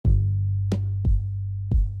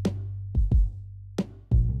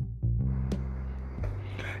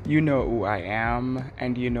You know who I am,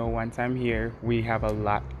 and you know once I'm here, we have a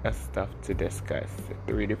lot of stuff to discuss.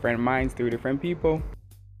 Three different minds, three different people.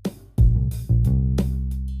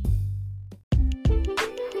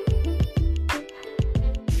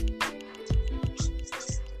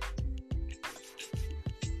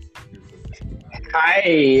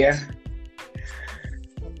 Hi,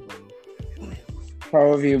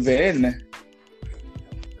 how have you been?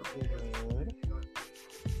 Good.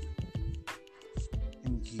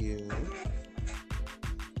 And you?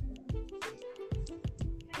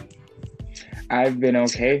 I've been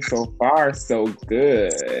okay so far, so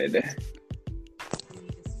good.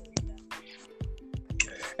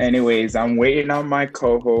 Anyways, I'm waiting on my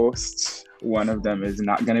co-host. One of them is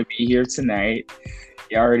not gonna be here tonight.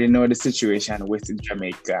 You already know the situation with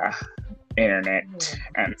Jamaica internet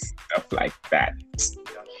and stuff like that.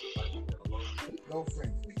 No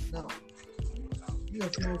friend. No. You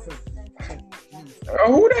have no friend.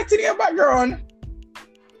 Oh, who that's in your background?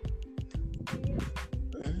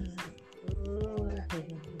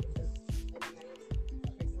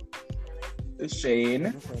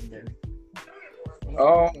 Shane.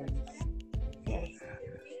 Oh,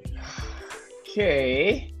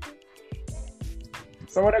 okay.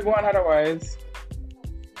 So what are going otherwise?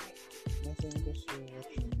 Nothing, just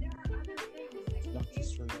watching Doctor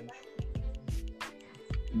Strange.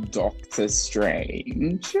 Doctor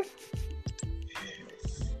Strange.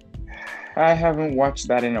 I haven't watched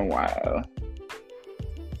that in a while.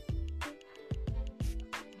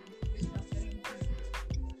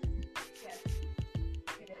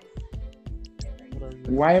 What are you?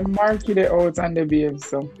 Why market it out on the babe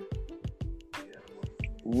so?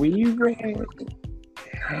 We read.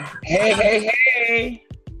 Hey.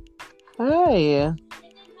 Hi,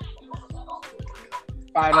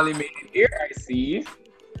 Finally made it here, I see.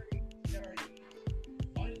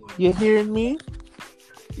 you hearing me?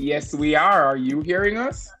 Yes, we are. Are you hearing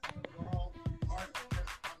us?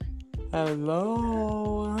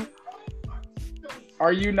 Hello.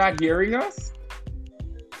 Are you not hearing us?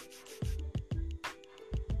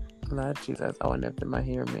 Lord Jesus, I wonder if they might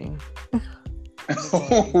hear me.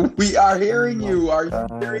 We are hearing Oh you. Are you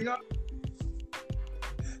God. hearing us?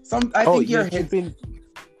 I Oh, think you're chipping,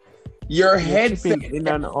 your you're headset. chipping in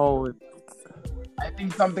and out. I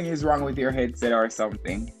think something is wrong with your headset or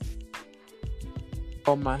something.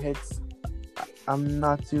 Oh, my head's. I'm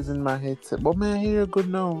not using my headset, but may I hear you good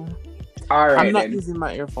now? All I'm right not then. using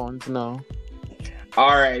my earphones now.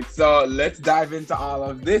 All right, so let's dive into all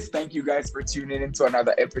of this. Thank you guys for tuning into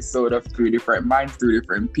another episode of Three Different Minds, Three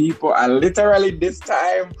Different People. And literally this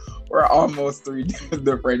time, we're almost three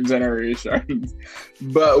different generations.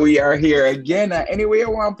 But we are here again. Anyway, I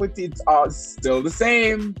want to put it all still the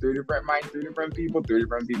same. Three different minds, three different people, three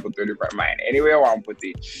different people, three different minds. Anyway, I want to put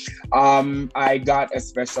it. I got a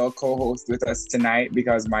special co-host with us tonight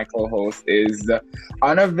because my co-host is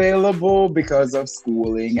unavailable because of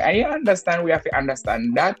schooling. And you understand, we have to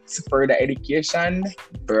understand that further education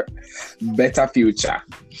for better future.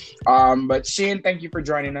 But Shane, thank you for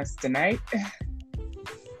joining us tonight.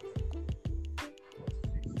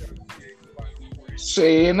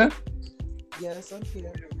 Shane, Yes, I'm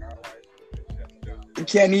here.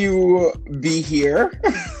 can you be here?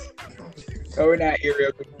 Oh, we're not here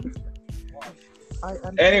real quick. I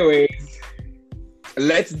am. Anyways,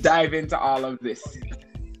 let's dive into all of this.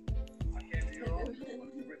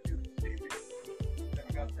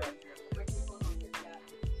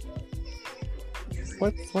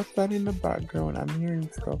 What's that in the background? I'm hearing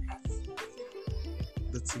stuff.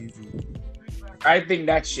 The TV. I think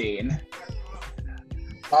that's Shane.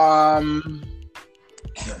 Um,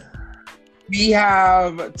 we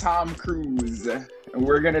have Tom Cruise.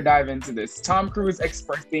 We're gonna dive into this. Tom Cruise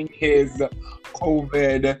expressing his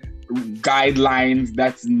COVID guidelines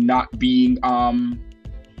that's not being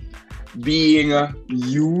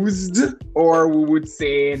used, or we would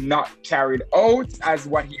say not carried out as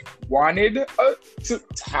what he wanted to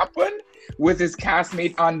happen with his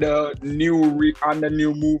castmate on the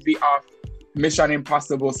new movie of Mission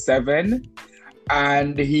Impossible 7,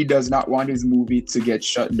 and he does not want his movie to get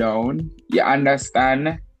shut down. You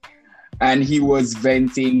understand? And he was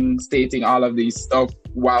venting, stating all of these stuff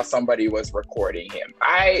while somebody was recording him.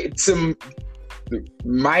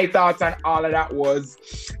 My thoughts on all of that was,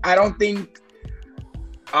 I don't think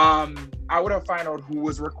I would have found out who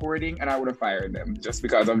was recording and I would have fired them just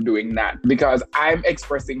because of doing that. Because I'm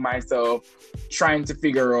expressing myself, trying to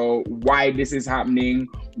figure out why this is happening,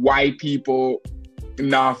 why people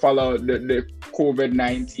now follow the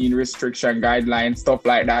COVID-19 restriction guidelines, stuff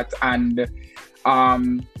like that. And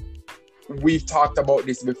we've talked about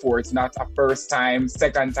this before. It's not a first time,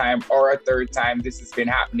 second time, or a third time. This has been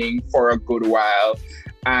happening for a good while.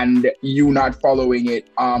 And you not following it,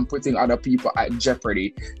 putting other people at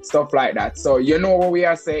jeopardy, stuff like that. So you know what we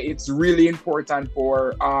are saying? It's really important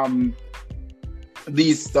for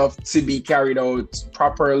these stuff to be carried out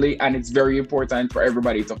properly, and it's very important for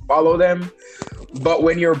everybody to follow them. But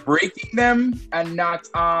when you're breaking them and not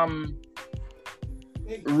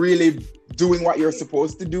really doing what you're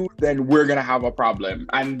supposed to do, then we're gonna have a problem.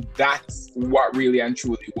 And that's what really and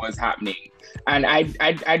truly was happening. And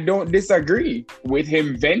I don't disagree with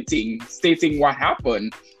him venting, stating what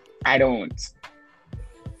happened. I don't.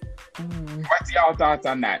 What's your thoughts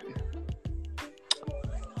on that?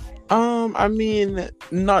 I mean,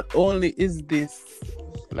 not only is this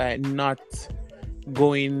like not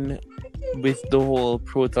going with the whole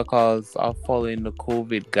protocols of following the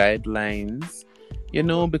COVID guidelines, you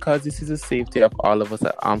know, because this is the safety of all of us,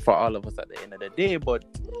 for all of us at the end of the day, but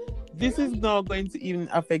this is not going to even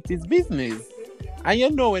affect his business. And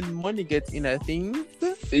you know, when money gets in a thing,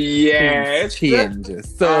 yes, things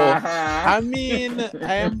changes. So, I mean,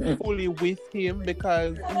 I am fully with him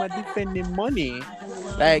because I'm defending money.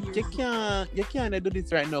 Like, you can't do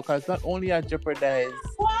this right now because not only I jeopardize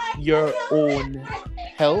your own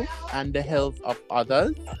health and the health of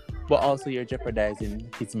others, but also you're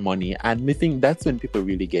jeopardizing his money. And I think that's when people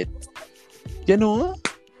really get, you know,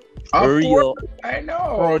 real. I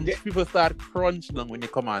know. Crunch. People start crunching them when you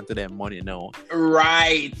come on to their money now.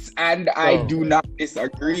 Right. And I do not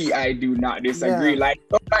disagree. Yeah. Like,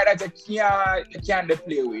 stuff like that you can't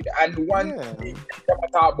play with. And one thing I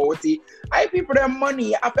talk about it, I people their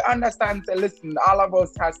money, you have to understand, say, listen, all of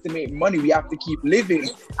us has to make money. We have to keep living.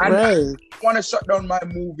 And I don't want to shut down my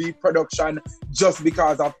movie production just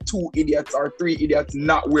because of 2 idiots or 3 idiots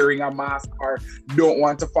not wearing a mask or don't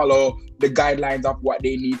want to follow the guidelines of what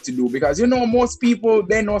they need to do. Because, you know, most people,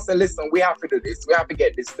 they know, say, listen, we have to do this. We have to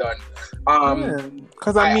get this done.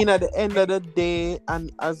 Because, I mean, at the end of the day,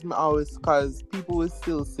 and as I always, because people will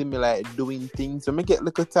still seem like doing things. When we get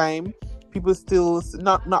little time, people still,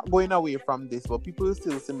 not going away from this, but people will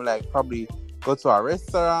still seem like probably go to a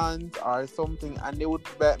restaurant or something, and they would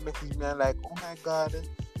message me and like, oh my God,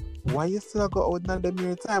 why you still go out in the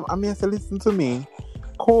mere time? I mean, I say, listen to me.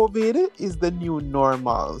 COVID is the new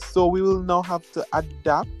normal. So we will now have to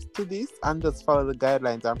adapt to this and just follow the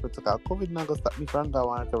guidelines and protocol. COVID not going to stop me from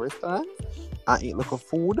going to a restaurant and eat local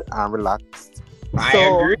food and relax. I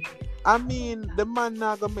agree. I mean, the man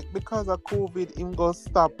not going to make, because of COVID, him go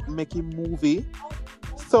stop making movie.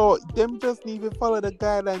 So them just need to follow the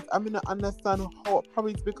guidelines. I mean, I understand how,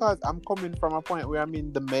 probably it's because I'm coming from a point where I'm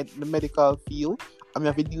in the medical field. I mean, I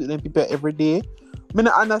have to deal with them people every day. I mean,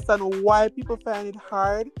 I understand why people find it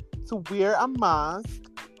hard to wear a mask,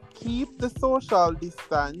 keep the social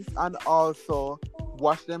distance, and also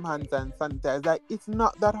wash them hands and sanitize. Like, it's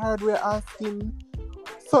not that hard, we're asking.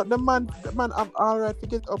 So the man, I'm alright to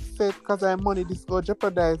get upset because I money this go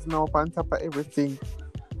jeopardize now on top of everything.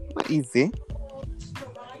 Not easy.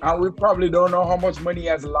 And we probably don't know how much money he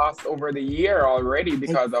has lost over the year already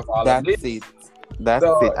because of all of this. That's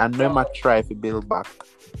it. And no matter try to build back.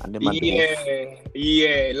 And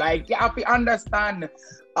yeah. Like, you have to understand.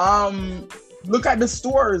 Look at the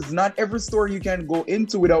stores. Not every store you can go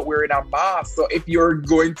into without wearing a mask. So if you're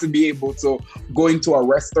going to be able to go into a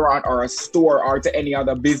restaurant or a store or to any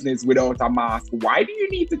other business without a mask, why do you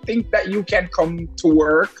need to think that you can come to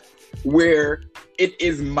work where it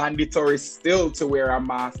is mandatory still to wear a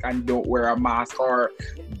mask and don't wear a mask or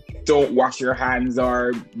don't wash your hands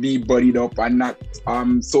or be buddied up and not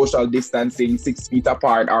social distancing 6 feet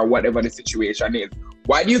apart or whatever the situation is?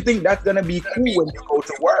 Why do you think that's going to be cool when you go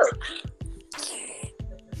to work?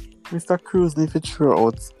 Mr. Cruz need to throw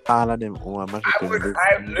out all of them.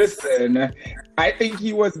 Listen, I think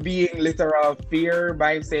he was being literal fear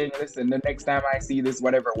by saying, listen, the next time I see this,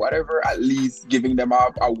 whatever, at least giving them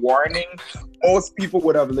a warning. Most people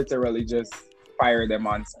would have literally just fired them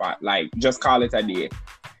on spot. Like, just call it a day.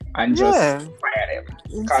 And just fire them.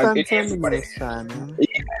 Because it is what it is.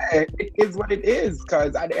 Yeah, it is what it is.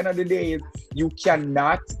 Because at the end of the day, you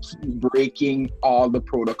cannot keep breaking all the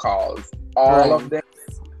protocols. All of them.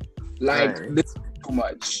 Like, this is too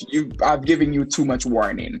much. I've given you too much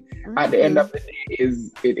warning. At the end of the day,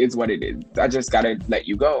 it is what it is. I just gotta let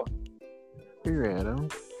you go.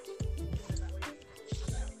 Period.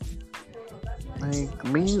 Like,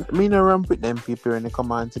 me no run with them people when they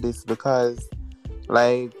come on to this because,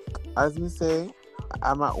 like, as me say,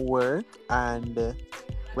 I'm at work and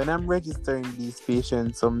when I'm registering these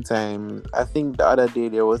patients sometimes, I think the other day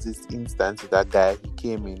there was this instance with a guy who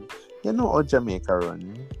came in. You know how Jamaica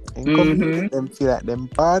run? And come in, them feel like them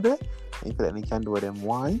bad. He feel like they can do what them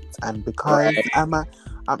want. And because I'm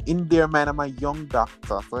in there, man, I'm a young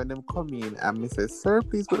doctor. So when them come in and me say, sir,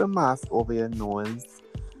 please put a mask over your nose.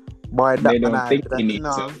 Boy, They that don't man, I think do that, they you need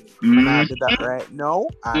know. to. And I do that right now.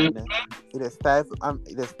 And it is stifle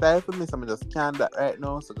me, so I just can't that right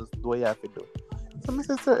now. So just do what you have to do. So I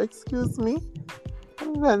say, sir, excuse me.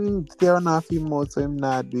 And then there on a few more, so him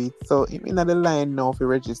not do it. So him in the line now for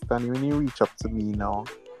register, and when he reach up to me now,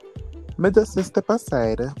 me just say step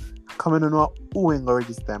aside. Come in and know who ain't gonna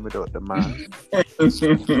register without the mask.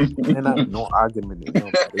 And I no argument with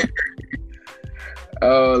nobody.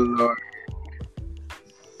 Oh Lord.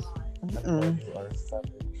 You are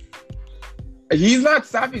savage. He's not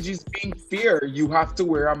savage, he's being fair. You have to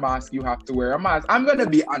wear a mask, you have to wear a mask. I'm gonna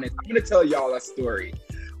be honest, I'm gonna tell y'all a story.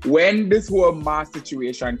 When this whole mask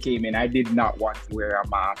situation came in, I did not want to wear a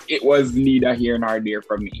mask. It was neither here nor there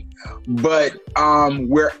for me. But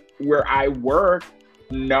where I work,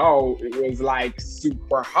 no, it was like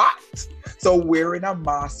super hot. So wearing a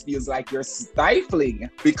mask feels like you're stifling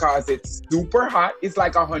because it's super hot. It's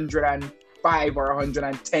like 105 or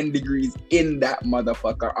 110 degrees in that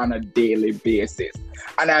motherfucker on a daily basis.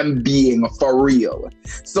 And I'm being for real.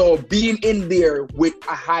 So being in there with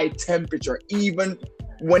a high temperature, even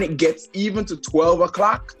when it gets even to 12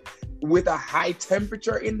 o'clock, with a high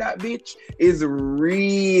temperature in that bitch, is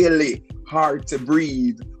really hard to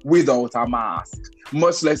breathe without a mask,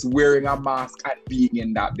 much less wearing a mask and being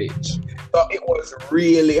in that bitch. So it was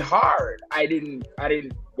really hard. I didn't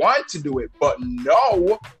want to do it, but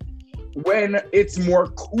no, when it's more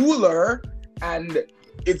cooler and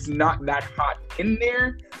it's not that hot in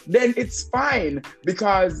there, then it's fine,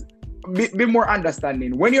 because be more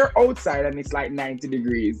understanding. When you're outside and it's like 90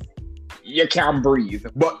 degrees, you can't breathe.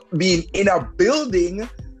 But being in a building,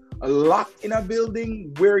 locked in a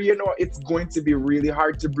building where you know it's going to be really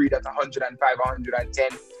hard to breathe at 105, 110,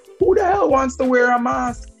 who the hell wants to wear a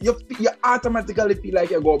mask? You automatically feel like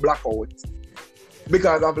you go blackout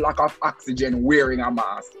because of lack of oxygen wearing a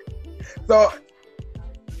mask. So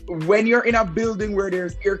when you're in a building where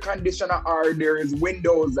there's air conditioner or there is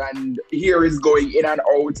windows and air is going in and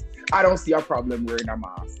out, I don't see a problem wearing a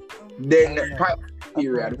mask. Then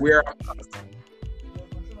period, wear a mask.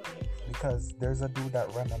 Because there's a dude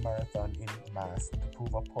that ran a marathon in mask to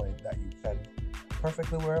prove a point that you can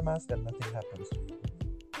perfectly wear a mask and nothing happens to you.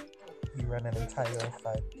 He ran an entire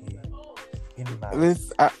 5K in mask.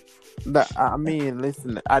 Listen.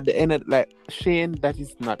 At the end of Shane, that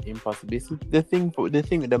is not impossible. This is the thing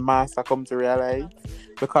with the mask I come to realize,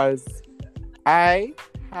 because I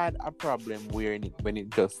had a problem wearing it when it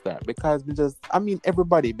just started, because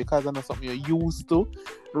everybody, because I know something you're used to,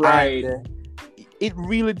 Right. And, it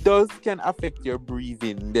really can affect your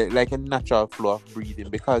breathing, like a natural flow of breathing,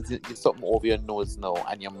 because it's something over your nose now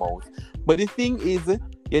and your mouth. But the thing is,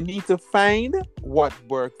 you need to find what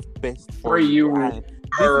works best for you. And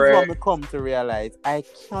this is what I come to realize. I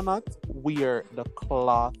cannot wear the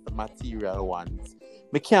cloth material ones.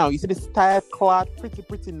 I can't. You see the style cloth,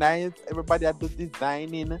 pretty nice. Everybody that does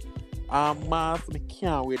designing mask, I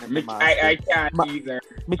can't wear them. I can't either.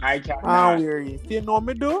 I can't wear it. See, you know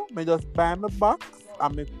me do? I just buy my box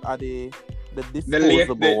and the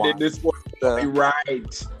disposable one. The disposable,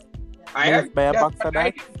 right. I just buy a box of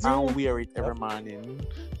that and wear it every morning.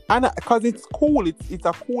 And because it's cool, it's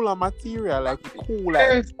a cooler material, like cool.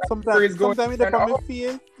 Like, sometimes it's on my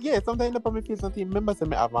face. Yeah, sometimes it's on my face. Nothing. Remember, say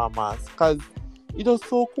me have a mask because it's just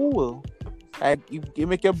so cool. Like it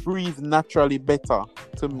make you breathe naturally better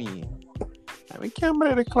to me. We can't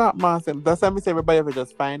wear the cloth mask. That's why I say everybody will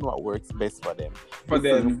just find what works best for them.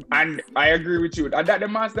 And I agree with you. And that the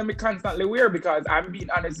mask that we constantly wear, because I'm being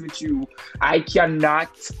honest with you, I cannot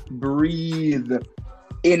breathe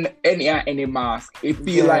in any mask. It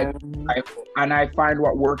feels like, and I find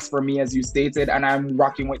what works for me, as you stated, and I'm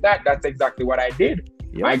rocking with that. That's exactly what I did.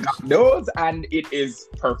 Yep. I got those, and it is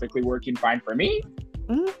perfectly working fine for me.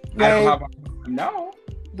 I don't have no.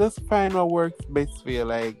 Just find what works best for you.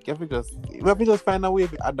 Like, if we just find a way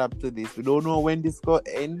to adapt to this. We don't know when this go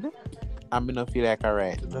end. I'm gonna feel like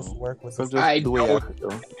alright. Just work with. So I don't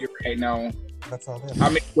right now. That's all.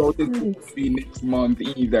 I'm not going to be next month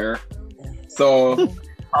either. So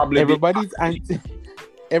probably everybody's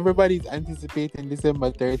anticipating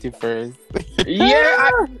December 31st. Yeah,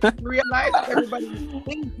 I realize everybody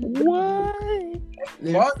thinks why?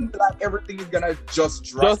 Month, like everything is gonna just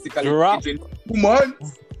drastically drop in 2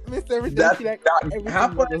 months. Everything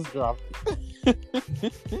just drop. It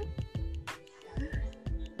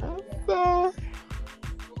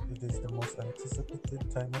is the most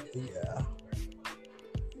anticipated time of the year.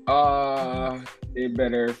 They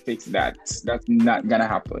better fix that. That's not gonna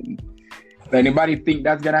happen. So anybody think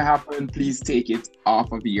that's gonna happen, please take it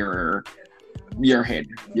off of your head,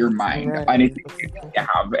 your mind, Right. anything That's- you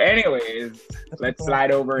have. Anyways, let's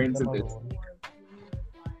slide over into this.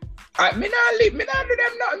 Me not do them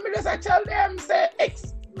nothing. Me just I tell them say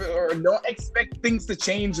don't expect things to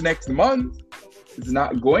change next month. It's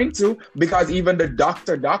not going to, because even the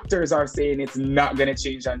doctors are saying it's not gonna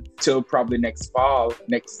change until probably next fall,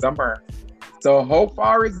 next summer. So how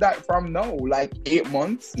far is that from now? Like 8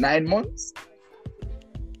 months, 9 months?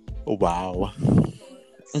 Wow.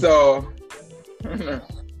 So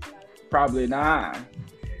probably not.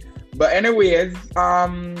 But anyways,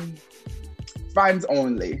 fans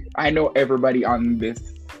only. I know everybody on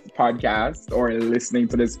this podcast or listening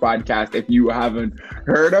to this podcast, if you haven't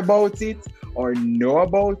heard about it or know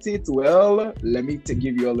about it, well, let me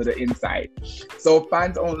give you a little insight. So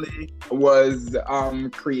fans only was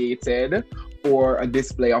created for a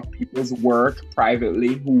display of people's work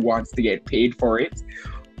privately who wants to get paid for it.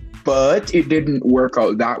 But it didn't work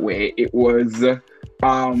out that way. It was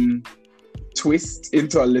twist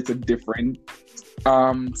into a little different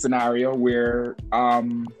scenario where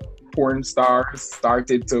porn stars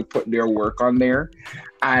started to put their work on there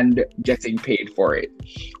and getting paid for it,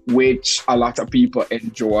 which a lot of people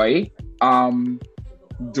enjoy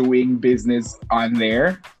doing business on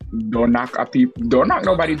there. Don't knock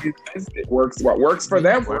nobody's business. It works. What works for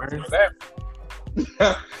them works for them.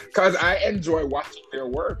 Because I enjoy watching their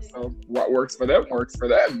work. So what works for them works for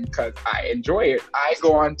them because I enjoy it. I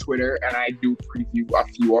go on Twitter and I do preview a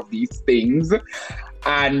few of these things.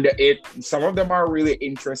 And some of them are really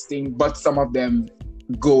interesting, but some of them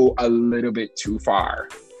go a little bit too far.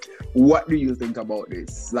 What do you think about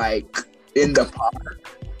this? Like in the park,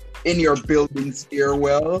 in your building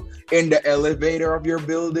stairwell, in the elevator of your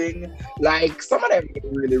building? Like some of them go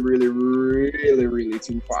really, really, really, really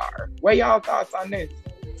too far. What y'all thoughts on this?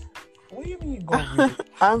 What do you mean go really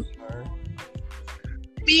far?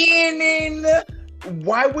 Meaning,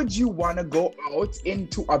 why would you want to go out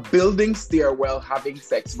into a building stairwell having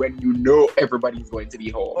sex when you know everybody's going to be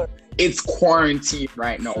home? But- It's quarantine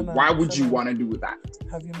right now. Shannon, Why would you Shannon. want to do that?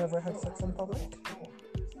 Have you never had sex in public?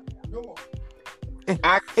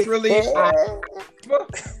 Actually, I have,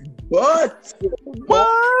 but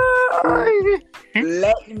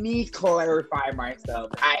let me clarify myself.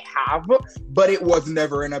 I have, but it was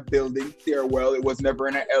never in a building stairwell. It was never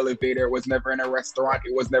in an elevator. It was never in a restaurant.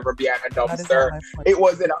 It was never behind a That is dumpster. not my point. It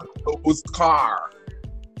was in a closed car.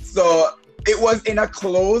 So it was in a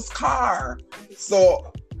closed car.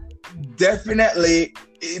 So definitely,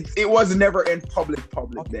 it was never in public.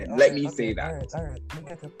 Okay, Then all let right, me okay, say that. All right.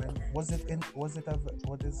 Look at it, man. Was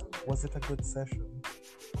it a good session?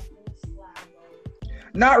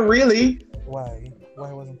 Not really, Why?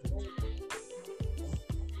 Why wasn't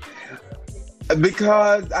it?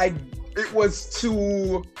 because it was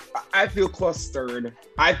too. I feel clustered.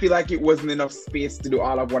 I feel like it wasn't enough space to do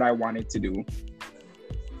all of what I wanted to do.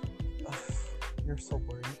 You're so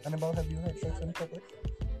boring. Annabelle, have you had sex in public?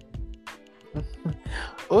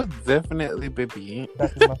 Oh, definitely, baby.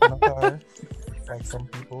 That is not in a car, like some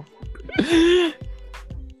people.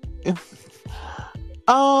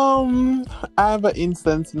 I have an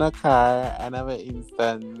instance in a car, and I have an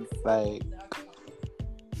instance like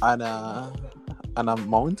on a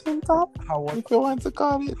mountaintop, How was if you want to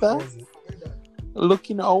call it how that. was it?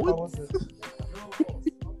 Looking How out. was it?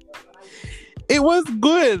 It was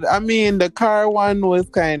good. I mean, the car one was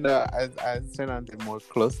kind of, as Shannon said, more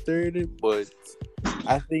clustered, but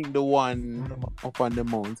I think the one up on the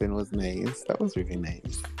mountain was nice. That was really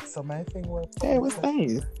nice. So my thing was Yeah, it was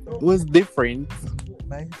nice. It was different.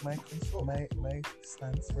 my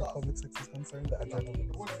stance where public sex is concerned, the adrenaline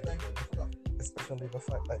is very different. Especially the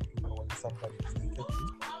fact that you know when somebody is naked,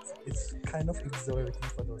 it's kind of exhilarating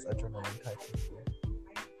for those adrenaline type people.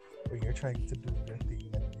 When you're trying to do your thing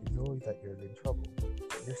and you know that you're in trouble,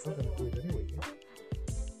 you're still gonna do it anyway.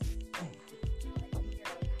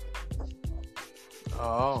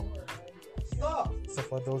 Oh. Yeah. So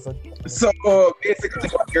for those So basically,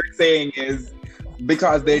 what you're saying is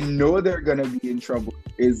because they know they're gonna be in trouble,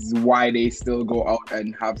 is why they still go out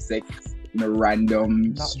and have sex in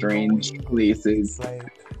random, Not strange knowing. places. It's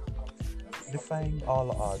like defying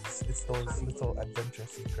all odds. It's those little adventure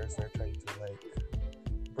seekers that are trying to like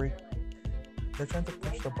break. They're trying to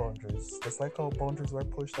push the boundaries. Just like how boundaries were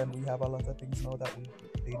pushed, and we have a lot of things now that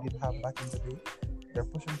they didn't have back in the day. They're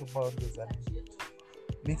pushing the boundaries and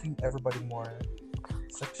making everybody more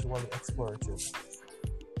sexually explorative.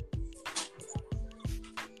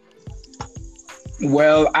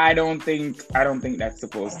 Well, I don't think that's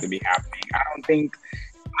supposed to be happening.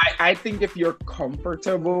 I think if you're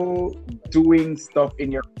comfortable doing stuff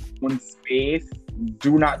in your own space.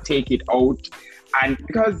 Do not take it out. And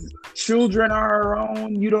because children are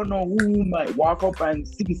around, you don't know who might walk up and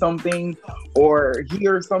see something or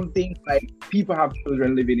hear something. Like, people have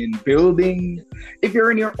children living in buildings. If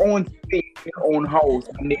you're in your own space, your own house,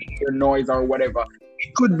 and they hear noise or whatever,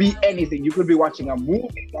 it could be anything. You could be watching a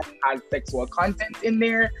movie that has sexual content in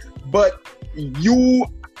there, but you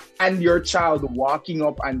and your child walking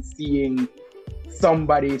up and seeing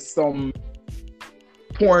somebody, some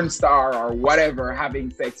porn star or whatever,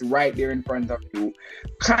 having sex right there in front of you,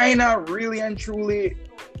 kind of really and truly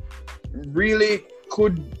really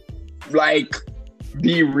could like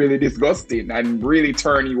be really disgusting and really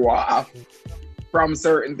turn you off from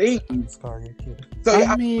certain things. So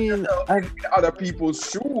I mean, in other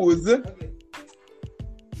people's shoes.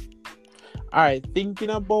 Alright, thinking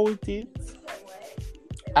about it,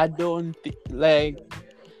 I don't think, like,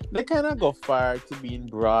 they kind of go far to be in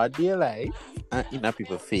broad daylight and in a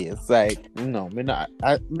people's face. Like, no, me not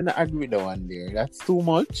agree with the one there. That's too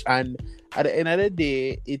much. And at the end of the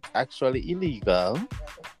day, it's actually illegal.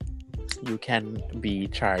 You can be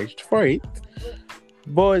charged for it.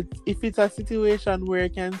 But if it's a situation where you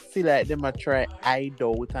can see like them a try hide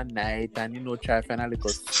out at night and, you know, try find a little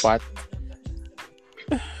spot,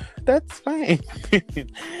 that's fine.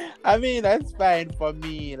 I mean, that's fine for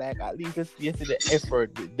me. Like, at least you see the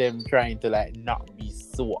effort with them trying to like not be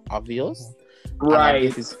so obvious. Right. I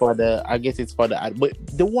guess it's for the ad.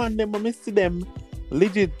 But the one them I see them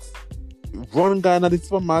legit run down at the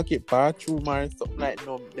supermarket bathroom or something like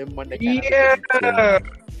no, them when they too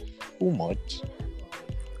much.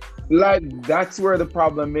 Like, that's where the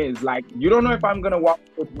problem is. Like, you don't know if I'm gonna walk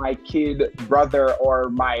with my kid, brother, or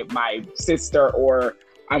my sister, or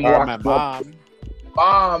I'm or walking my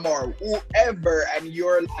mom or whoever, and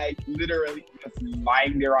you're like literally just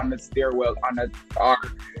lying there on the stairwell or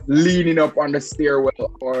leaning up on the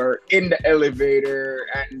stairwell or in the elevator,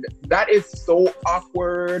 and that is so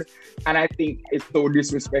awkward, and I think it's so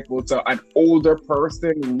disrespectful to an older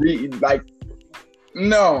person. Like,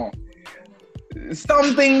 no.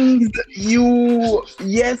 Some things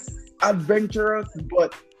yes, adventurous,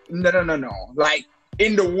 but no. Like,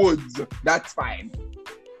 in the woods, that's fine.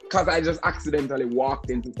 Because I just accidentally walked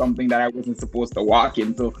into something that I wasn't supposed to walk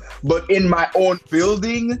into. But in my own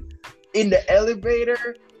building, in the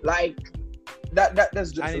elevator, like, that's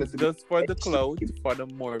just... And it's just for the clout, for the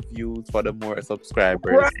more views, for the more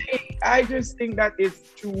subscribers. Right. I just think that is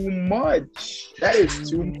too much. That is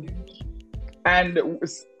too much. And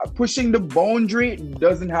pushing the boundary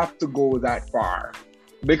doesn't have to go that far.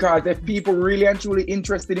 Because if people really and truly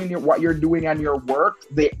interested in what you're doing and your work,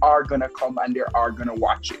 they are gonna come and they are gonna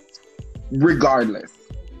watch it, regardless.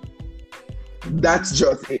 That's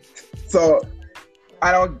just it. So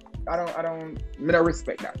I don't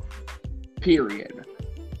respect that. Period.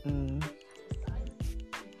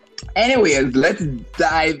 Anyways, let's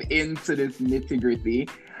dive into this nitty-gritty.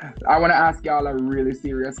 I want to ask y'all a really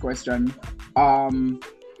serious question.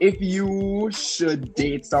 If you should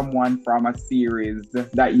date someone from a series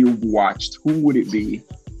that you've watched, who would it be?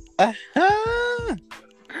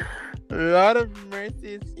 Lot of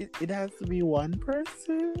mercy. It has to be one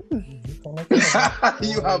person.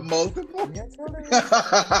 You have multiple?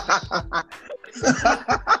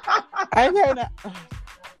 I kinda...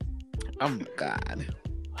 Oh my god.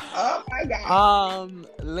 Oh my god.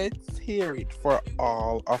 Let's hear it for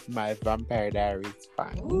all of my Vampire Diaries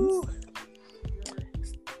fans.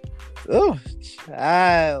 Oh,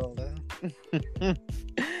 child.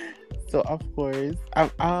 So of course, I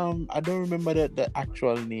don't remember the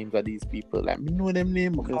actual names of these people. Like, me know them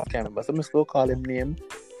name, but I can't remember. So I'm just gonna call them name.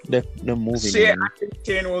 The movie name. I think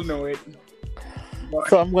Shane will know it. But...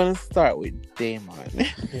 So I'm gonna start with Damon.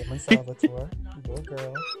 Damon Salvatore. Go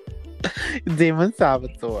girl. Damon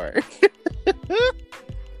Salvatore.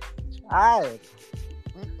 Child.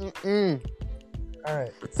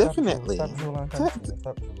 Alright. Definitely. Stop Jewel.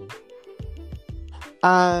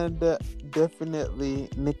 And definitely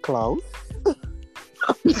Niklaus.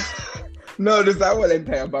 No, this is our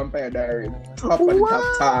entire Vampire Diaries. Top of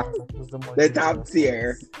the top. The top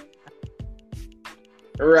tier.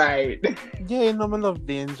 Right. Yeah, you know me love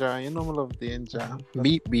danger.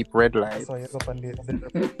 Beep beep red light. That's why you up on the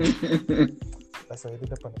That's why you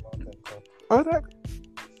did up on the mountain top.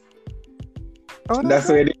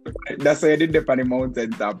 That's why you did up on the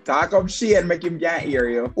mountain top. Talk up shit and make him can't hear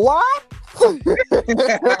you. What?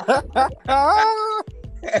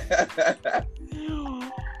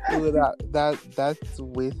 That's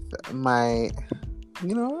with my,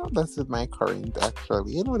 that's with my current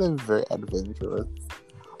actually. They're very adventurous.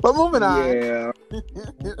 But moving on. Yeah.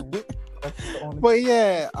 But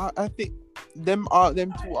yeah, I think them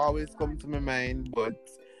two always come to my mind, but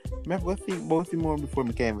I have to think about him more before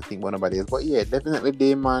I can even think about nobody else. But yeah, definitely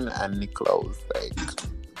Damon and Niklaus. Like,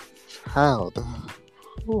 child.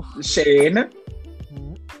 Oof. Shane,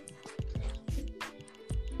 Hmm?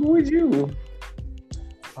 who would you?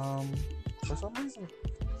 For some reason,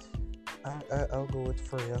 I'll go with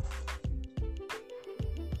Freya.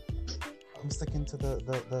 I'm sticking to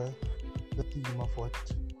the theme of what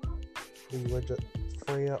we were just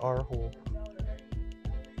Freya or Hope.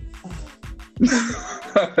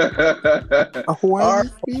 Who are Or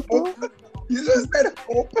these people? you just said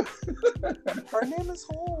Hope. Her name is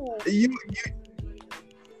Hope.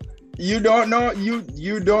 You don't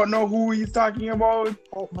know who he's talking about.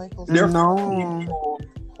 Hope Michael's They're No.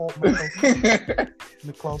 Hope Michael's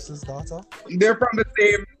Niklaus's daughter. they're from the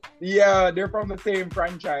same. Yeah, they're from the same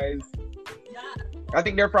franchise. I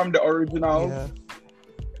think they're from the original. Yeah.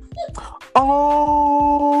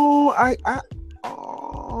 Oh,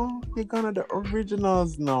 you're gonna the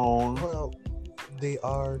originals now. Well, they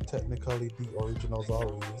are technically the originals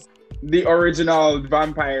always. The original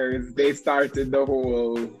vampires. They started the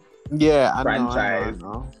whole. Yeah, I Franchise.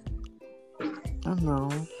 know. I know.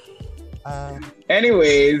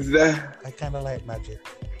 Anyways, I kind of like Magic.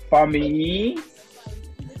 for me,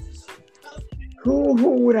 who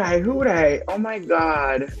would I? Oh my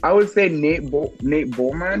God, I would say Nate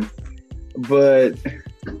Bowman, but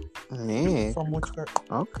Nick. From which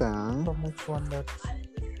Okay. from which one that?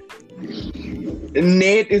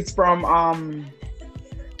 Nate is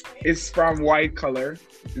from White Color.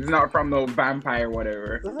 It's not from the vampire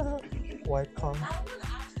whatever. White Kong.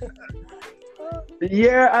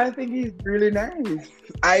 Yeah, I think he's really nice.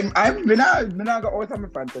 I'm not go out of my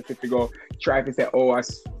fantasy to go try to say,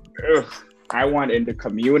 I want in the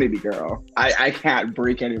community, girl. I can't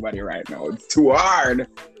break anybody right now. It's too hard.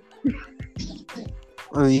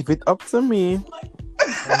 Leave it up to me.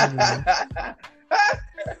 I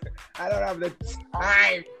don't have the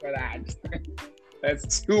time for that.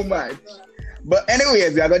 That's too much. But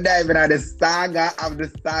anyways, we are gonna dive into the saga of the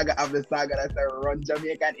saga that's around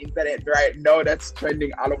Jamaican internet right now. That's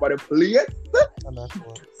trending all over the place. And that's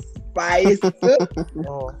what. Spice.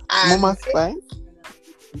 Oh, Mama Spice.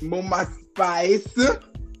 Mama Spice.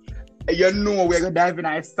 You know we're gonna dive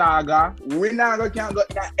into a saga. We're not gonna can't go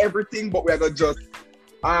into everything, but we're gonna just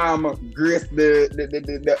grace the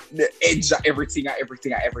edge of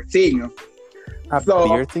everything. So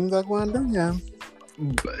Beer things are going down, yeah.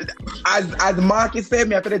 as Marcus said,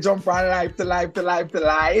 me have to jump from live to live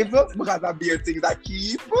because of beer things I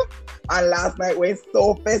keep. And last night was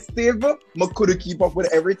so festive, I couldn't keep up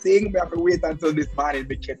with everything. We have to wait until this morning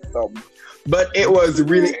to catch some. But it was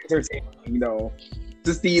really entertaining, though,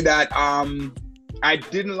 to see that. I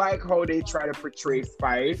didn't like how they try to portray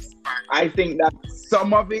Spice. I think that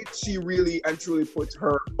some of it, she really and truly put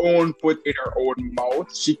her own foot in her own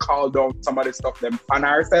mouth. She called out some of the stuff them on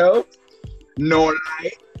herself. No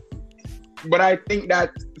lie. But I think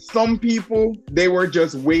that some people, they were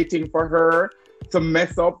just waiting for her to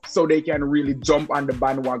mess up so they can really jump on the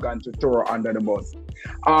bandwagon to throw her under the bus.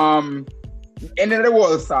 And then the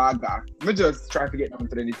whole saga. Let me just try to get down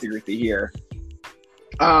to the nitty-gritty here.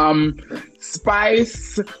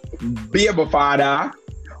 Spice baby father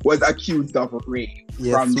was accused of rape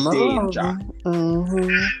from Danger.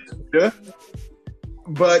 Mm-hmm.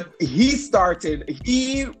 But he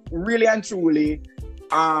really and truly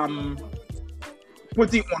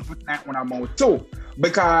put it on that one amount too,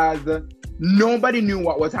 because nobody knew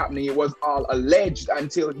what was happening. It was all alleged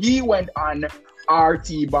until he went on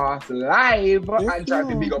RT Boss Live and tried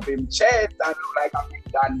to big up him chest and look like a big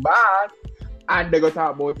Dan Boss. And they got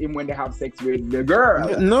talk about him when they have sex with the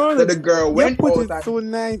girl. No, so the girl went put out it and so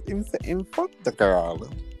nice. Him fuck the girl.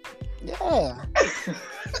 Yeah.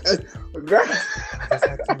 girl.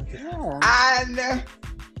 Yeah. And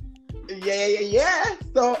yeah.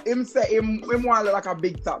 So him say him want to look like a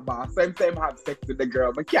big top boss. So him say him have sex with the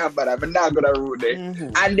girl. But can't bother. I'm not gonna ruin it.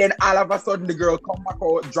 Mm-hmm. And then all of a sudden the girl come back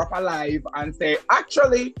out, drop a live and say,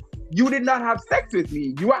 actually, you did not have sex with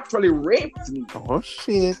me. You actually raped me. Oh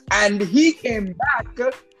shit. And he came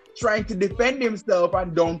back trying to defend himself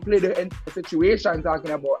and downplay the entire situation,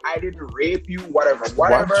 talking about I didn't rape you, whatever.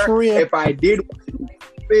 If I did,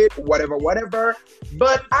 whatever.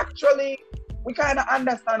 But actually, we kind of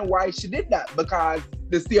understand why she did that, because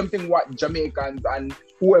the same thing what Jamaicans and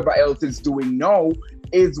whoever else is doing now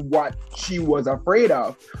is what she was afraid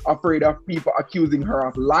of people accusing her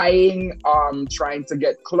of lying, trying to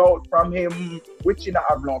get clout from him, which she don't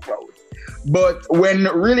have no clout. But when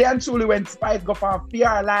really and truly when Spice got on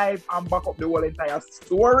PR Live and back up the whole entire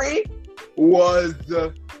story was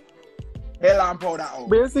hell and powder out.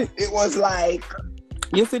 But you see, It was like,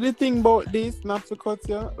 you see the thing about this, not to cut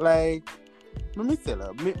you, like, let me tell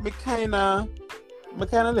you, me kind of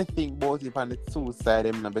think about it on the two side,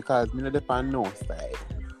 you know, because me not the on no side.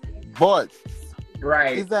 But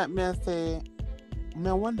right. is that me I say, me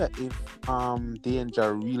I wonder if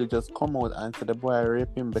Danger really just come out and say the boy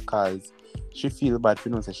rape him because she feel bad for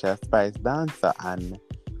no say she a Spice dancer, and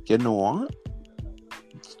you know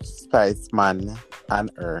Spice man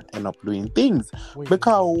and her end up doing things.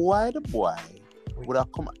 Because why the boy would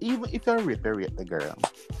have come, even if you rape the girl,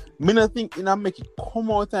 me not think you know make it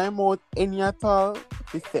come out any at all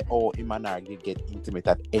to say, oh, him and her get intimate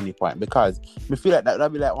at any point, because me feel like that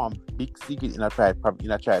would be like one big secret in a try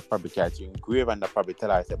probably catch you in grave, and that probably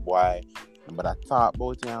tell her, say, boy, but I talk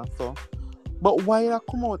about it and so. But why you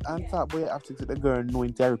come out and talk boy after the girl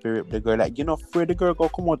knowing to rape the girl? Like, you know, afraid the girl go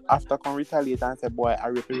come out after can retaliate and say, boy, I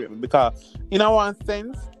rape me. Because in a one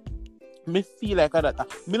sense, me feel like that.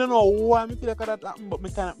 Me don't know why me feel like that, but me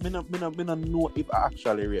don't know if I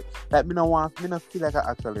actually rape. Like, me don't feel like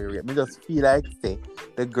I actually rape. Me just feel like, say,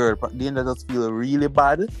 the girl, the end just feel really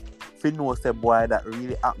bad. If you know, say, boy, that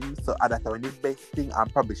really happened. So, at that time, the best thing,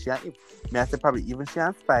 and probably she and I say, probably even she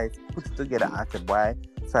and Spice put it together and say, boy,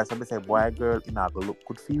 Spice, so I say, boy, girl, you know, go look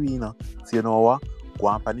good for you, you know. So, you know what? Go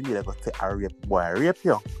on, and you go say, I rape, boy, I rape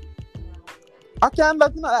you. I can't,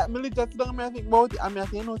 that's not like, me just don't think about it. I mean, I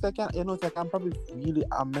say, you know, I can probably really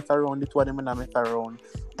mess around, the two of them and mess around.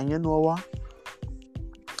 And you know what?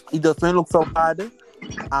 It just don't look so bad.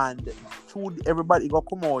 And everybody go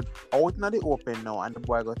come out in the open now, and the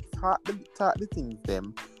boy go talk the things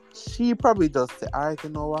them. She probably just say, alright, you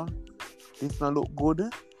know what? This don't look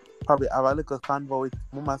good. Probably have a little convo with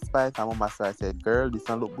Mama Spice, and Mama Spice said, girl, this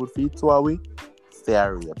don't look good for you too, are we? Say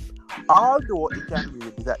a rape. Although it can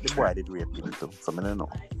be that the boy did rape him too, so I don't know.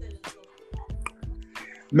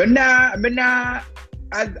 Me nah,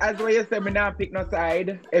 as what you say, me nah pick no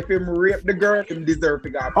side. If him rape the girl, him deserve to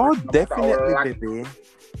go. Oh, definitely, baby.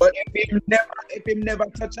 But if him never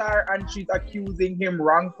touch her and she's accusing him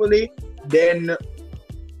wrongfully, then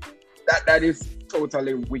that is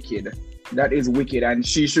totally wicked. That is wicked, and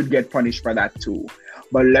she should get punished for that too.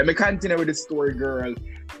 But let me continue with the story, girl.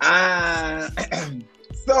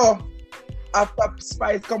 So after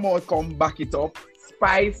Spice come back it up,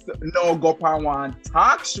 Spice now go on one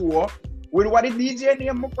talk show with what the DJ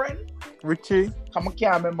name, my friend? Richie. I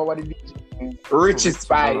can't remember what the DJ name. Richie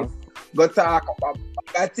Spice. Go talk about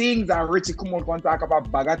bag of things, and Richie come out and talk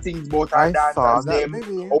about bag of things about our dancers, them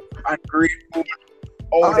and grateful.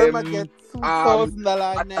 All them get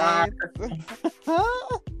 $2,000 night.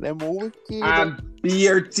 Them wicked. And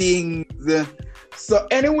beer things. So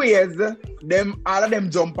anyways, all of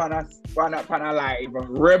them jump on a live.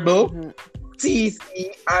 Rebel, TC,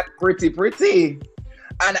 and Pretty.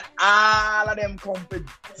 And all of them come for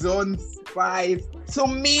John Spice. To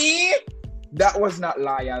me, that was not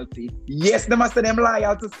loyalty. Yes, they must say them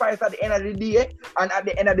loyal to Spice at the end of the day, and at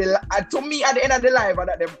the end of the to me at the end of the life,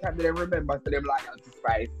 at them time they remember to them loyal to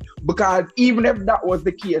Spice. Because even if that was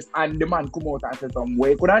the case, and the man come out and say something, what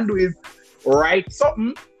you couldn't do is write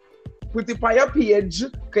something, put it on your page,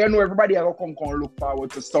 because you know everybody will come look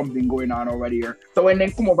forward to something going on over there. So when they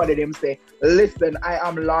come over there, them say, listen, I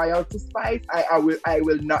am loyal to Spice. I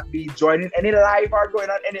will not be joining any live or going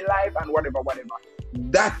on any live and whatever.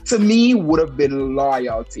 That to me would have been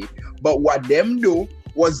loyalty. But what them do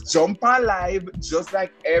was jump on live just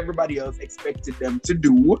like everybody else expected them to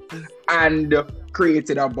do and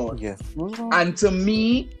created a buzz. Yes. And to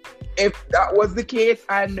me, if that was the case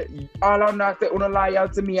and all of that say loyal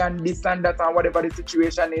to me and this and that and whatever the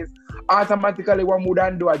situation is, automatically what would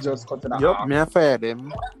I do? I just cut it off. Yup, me fire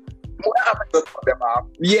them.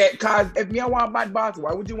 Yeah, because if me I want bad boss,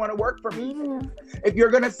 why would you want to work for me? If you're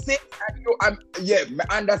gonna sit and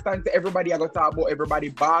I understand to everybody I go talk about everybody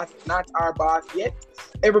boss, not our boss yet.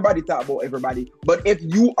 Everybody talk about everybody. But if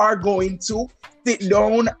you are going to sit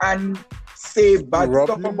down and say bad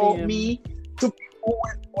stuff about me to people who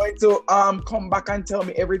are going to come back and tell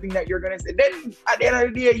me everything that you're gonna say, then at the end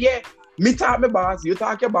of the day, yeah, me talk my boss, you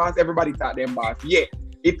talk your boss, everybody talk them boss. Yeah.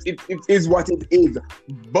 It is what it is.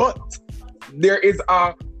 But there is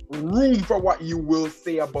a room for what you will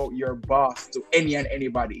say about your boss to any and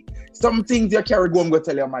anybody. Some things you carry go and go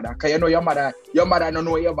tell your mother. Because you know your mother don't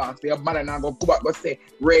know your boss. Your mother not go come back and say,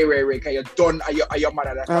 Ray, because you're done and your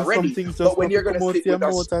mother that's already. But when you're going to sit with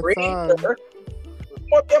a stranger,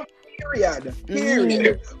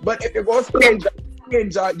 period. But if you go stranger,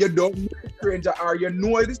 stranger, you don't know the stranger, or you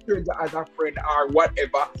know the stranger as a friend, or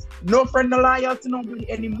whatever. No friend no loyal to nobody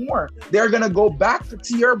anymore. They're gonna go back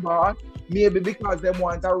to your boss, maybe because they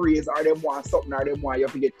want a raise, or they want something, or they want you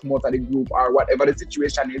to get come out of the group, or whatever the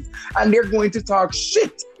situation is, and they're going to talk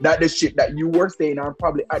shit that the shit that you were saying, and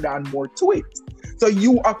probably add on more to it. So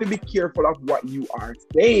you have to be careful of what you are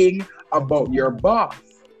saying about your boss.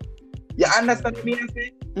 You understand what I mean?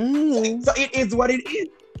 Mm. So it is what it is.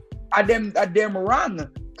 Are them wrong?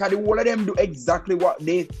 Because the whole of them do exactly what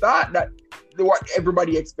they thought that what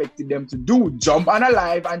everybody expected them to do. Jump on a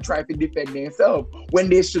live and try to defend themselves when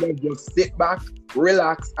they should have just sit back,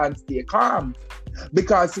 relax, and stay calm.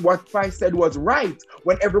 Because what Spice said was right.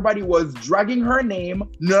 When everybody was dragging her name,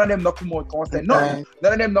 none of them not come out and say no.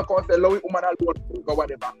 None of them not come and say Lowy woman alone or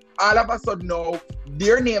whatever. All of a sudden now,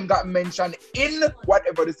 their name got mentioned in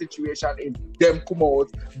whatever the situation is. Them come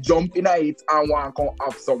out, jump in it, and want to come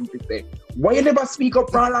have something to say. Why you never speak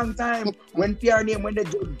up for a long time when your name, when they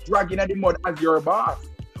just drag in the mud as your boss?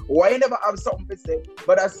 Why you never have something to say?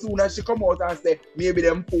 But as soon as she come out and say maybe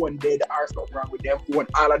them phone dead or something wrong with them phone,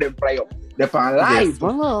 all of them fly up. They're on live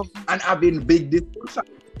and having big discussion.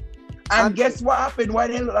 And guess what happened? Why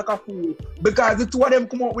they look like a fool? Because the two of them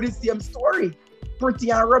come out with the same story. Pretty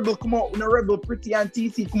and Rebel come out with a Rebel, Pretty and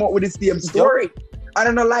TC come out with the same story. I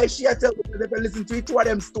don't know, like she I tell you, if you listen to it, two of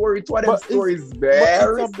them stories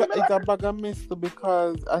very it's a bag of mess too,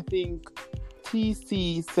 because I think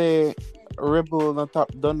TC say Rebel not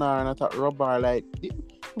top Donner, not top Rubber, like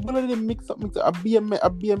one of them mix up. I be a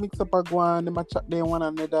mix up a go on, them a chat they one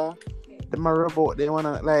another. Them a rub out, they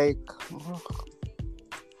wanna like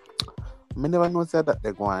me never know say that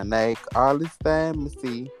they go on. Like all this time, me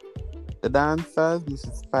see the dancers,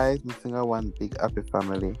 Mrs. Spice, me sing a one big happy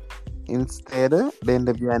family. Instead, then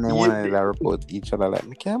the behind one another report each other like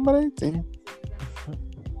me can't believe it.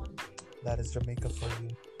 That is Jamaica for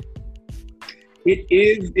you. It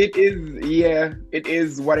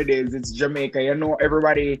is what it is. It's Jamaica. You know,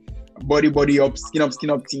 everybody body up, skin up,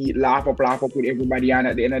 teeth, laugh up with everybody, and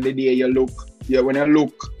at the end of the day, when you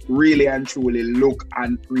look really and truly look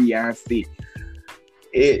and free and see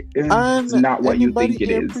it's not what you think it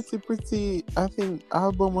is. Pretty. I think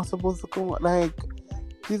album was supposed to come out like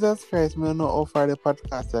Jesus Christ. Me don't know how far the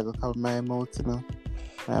podcast I go cover my mouth, you know,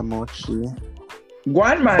 my mouth she. Go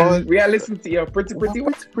on, man. But we are listening to you. Pretty. Pretty,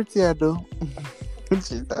 I do.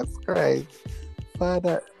 Jesus Christ,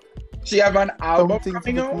 Father. She have an album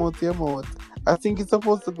coming out. I think it's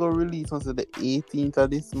supposed to go release on the 18th of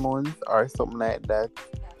this month or something like that.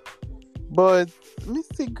 But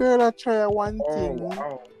Missy girl, I try one thing.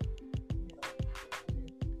 Wow.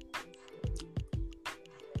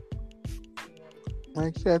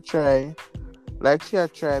 Like she try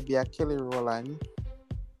be a Kelly Rowland.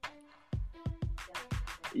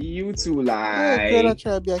 You too lie. Yeah, girl, I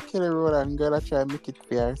try be a Kelly Rowland. Girl, I try make it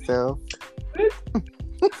for herself.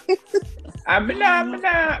 I'm not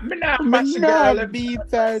beat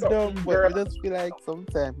her dumb, but I just feel like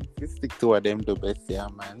sometimes you stick to them the best, yeah,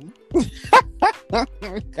 man.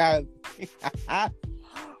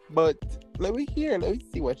 But let me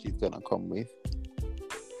see what she's gonna come with.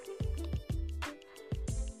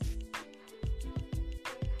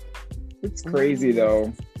 It's crazy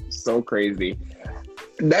though, so crazy.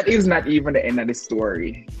 That is not even the end of the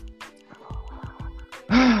story.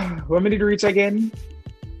 When did it reach again?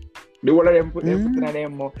 The one of them put them in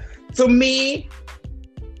them more. To me,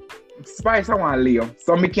 Spice I want Leo.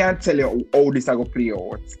 So me can't tell you how this I go play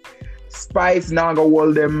out. Spice now go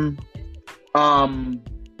hold them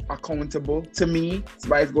accountable to me.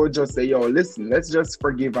 Spice go just say, yo, listen, let's just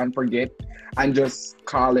forgive and forget and just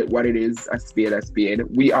call it what it is, a spade.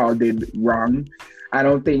 We all did wrong. I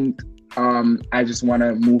don't think I just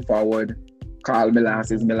wanna move forward, call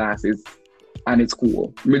molasses, and it's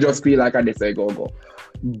cool. Me just feel like I just say go.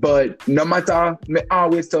 But no matter, I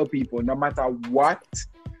always tell people, no matter what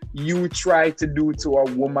you try to do to a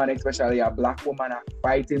woman, especially a black woman, a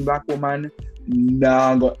fighting black woman,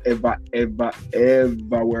 never ever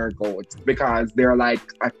work out, because they're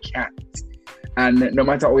like a cat. And no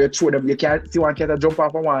matter how you throw them, you can't see one cat jump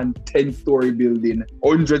off of one 10-story building,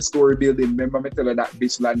 100-story building. Remember me tell her that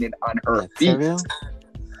bitch landing on her feet.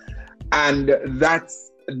 And that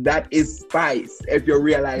is Spice. If you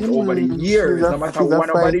realize over the years, no matter what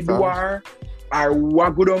nobody do her or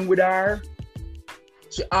what good on with her,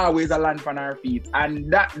 she always a land on her feet. And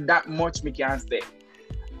that much me can say.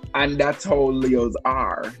 And that's how Leos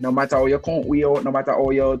are. No matter how you count we out, no matter how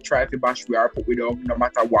you try to bash we are put with them, no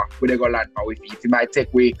matter what, we they go land on our feet. It might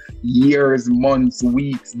take we years, months,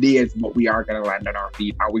 weeks, days, but we are gonna land on our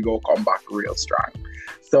feet and we go come back real strong.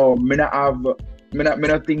 So me not have Me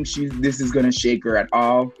not think this is gonna shake her at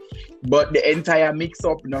all. But the entire mix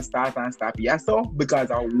up no start and stop. Yeah, so because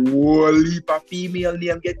a whole heap of female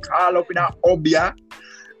name get called up in a obia.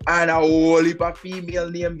 And a whole heap of female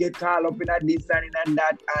name get called up in a this and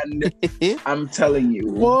that. And I'm telling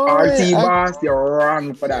you, Boy, RT Boss, you're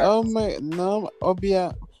wrong for that. Oh my, no,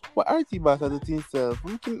 Obia. What RT Boss at the team self?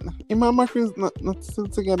 Imam Macron's not still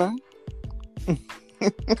together.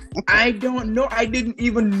 I don't know. I didn't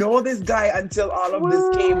even know this guy until all of this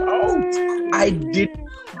came out. I didn't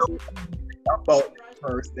know about this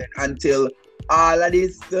person until all of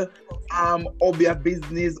this Obia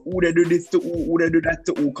business, who they do this to who they do that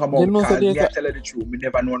to who come out. Because me, I tell you the truth, we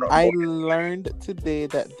never know. I learned today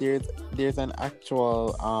that there's an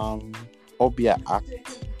actual Obia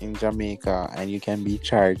Act in Jamaica, and you can be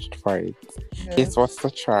charged for it. Yeah. Guess what's the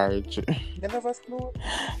charge? You never know.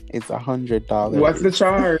 It's $100. What's the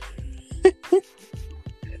charge?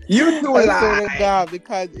 You do lie.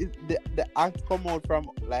 Because the act come out from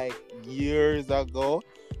like years ago,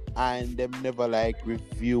 and them never like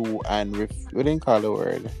review and we didn't call the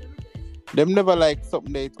word. Them never like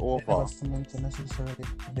something that's over. Necessarily,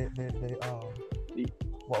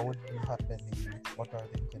 what would be happening? What are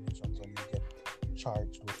the intentions when you get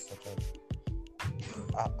charged with such an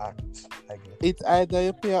act? I guess it's either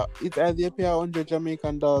you pay $100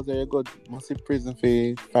 Jamaican dollars or you go must be prison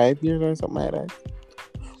for 5 years or something like that.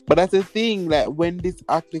 But that's the thing, like when this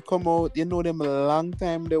act come out, you know them a long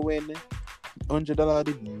time they when $100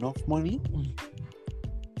 did enough money.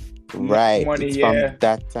 Right, money, it's from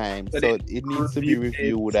that time, so it needs to be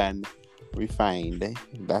reviewed and refined.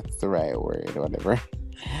 That's the right word, whatever.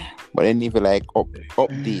 But then if you like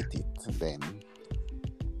update it,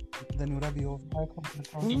 then would that be over?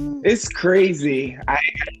 It's crazy.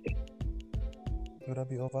 Would that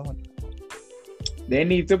be over? They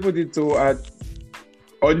need to put it to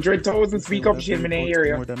 100,000 speak up shame in the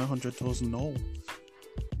area. More than 100,000 no.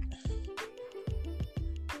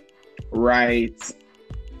 Right.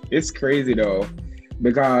 It's crazy though.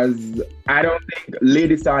 Because I don't think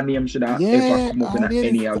Lady Star name should have ever come up in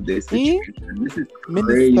any of this situation. This is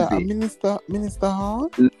crazy. Minister Hall?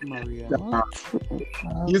 Maria.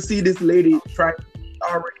 You see this lady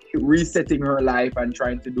already resetting her life and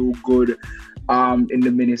trying to do good in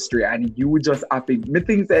the ministry, and you just happy. Me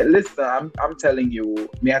think that, listen, I'm telling you,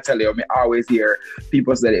 me always hear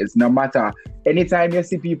people say this, no matter, anytime you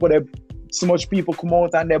see people that so much people come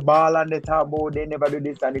out and they ball and they talk about they never do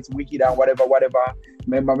this and it's wicked and whatever.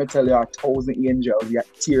 Remember me tell you, 1,000 angels, your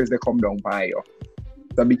tears they come down by you.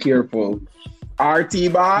 So be careful.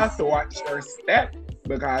 RT Boss, watch your step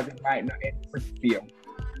because it might not end for you.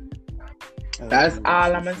 That's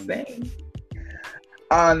all I'm saying.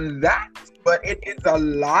 On that, but it is a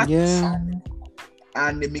lot. Yeah.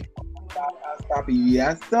 And the mix stop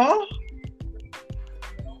yes sir.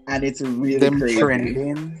 And it's really crazy.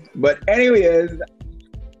 Trending. But anyways,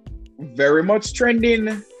 very much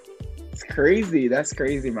trending. It's crazy. That's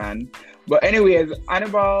crazy, man. But anyways,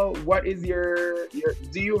 Annabelle, what is your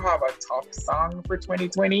do you have a top song for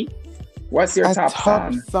 2020? What's your top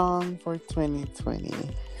song for 2020?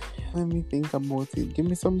 Let me think about it. Give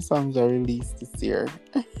me some songs I released this year.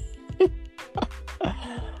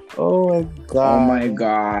 Oh my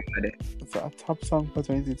god. It's a top song for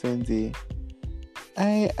 2020.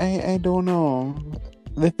 I don't know.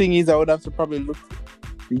 The thing is, I would have to probably look.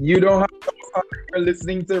 You don't have a song you're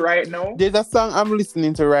listening to right now? There's a song I'm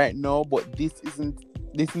listening to right now, but this isn't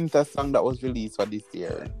a song that was released for this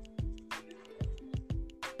year.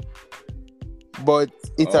 But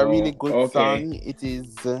it's a really good song. It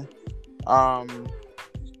is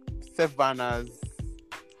Savannah's.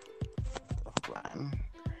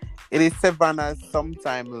 It is Savannah's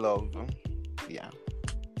 "Sometime Love." Yeah.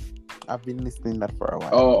 I've been listening to that for a while.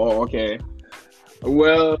 Oh, okay.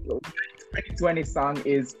 Well, 2020 song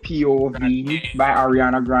is POV by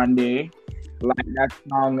Ariana Grande. Like, that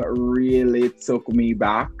song really took me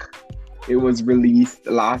back. It was released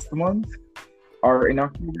last month or in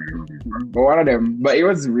October, one of them. But it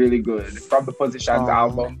was really good. From the Positions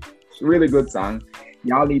album. Really good song.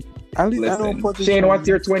 Y'all need to listen. Shane, what's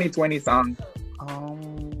your 2020 song?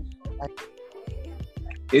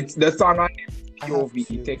 It's the song on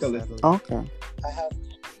POV. Take a listen. Okay. I have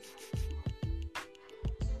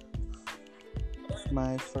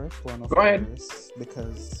my first one. Go ahead.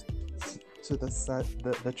 Because to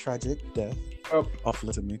the tragic death of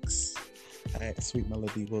Little Mix, Sweet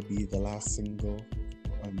Melody will be the last single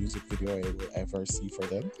or music video I will ever see for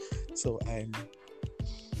them. So I'm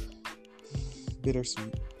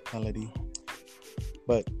bittersweet Melody.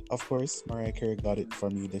 But of course, Mariah Carey got it for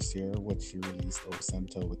me this year when she released O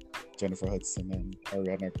Santa with Jennifer Hudson and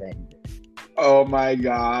Ariana Grande. Oh my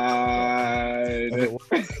god. Okay,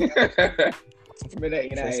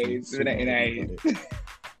 Minute trust me, nice. she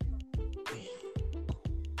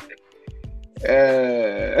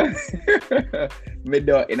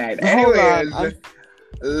Middle night. Hold Anyways, on,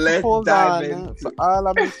 let's hold dive on. into. For all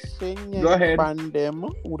of my Go singing ahead. fan them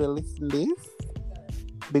who they listen this,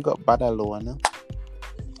 big up Badalona.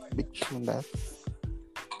 Big tune that.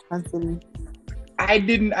 Anthony, I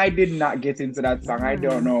did not get into that song. I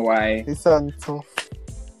don't know why. this song tough.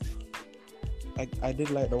 I did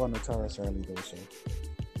like the one with Tara Charlie though, so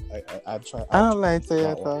I've tried. I don't like to hear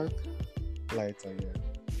that one. talk. Lighter, yeah.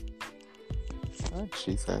 Oh,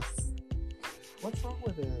 Jesus. What's wrong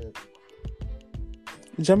with it?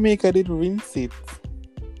 Jamaica did rinse it.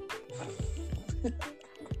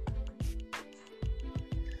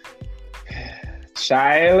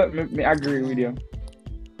 Child, me agree with you.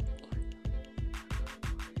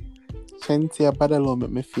 Shentia Badalona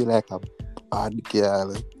make me feel like a bad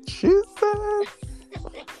girl. Jesus.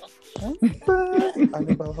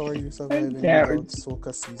 Annabelle, how are you surviving Yeah. without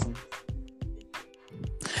soca season?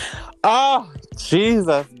 Oh,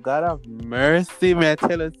 Jesus, God of mercy, me I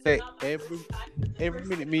tell you, say every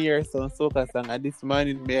minute me hear some soca song, and this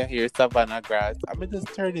morning me I hear Savannah Grass. I me just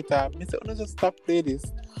turn it on. Me say, "Oh, no, just stop play this."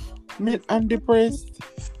 I'm depressed.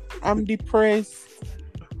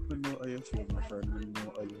 We know how you feel, my friend. We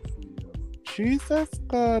know how you feel. Jesus,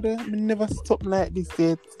 God, me never stop like this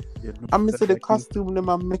yet. You know, I me say the like costume them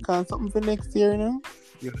I'm making something for next year, you know.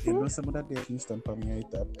 you know some of that day Kingston for me, I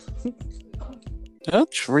tap.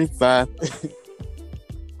 That's that.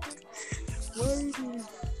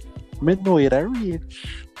 Me know it I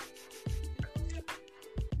reach.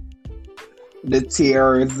 The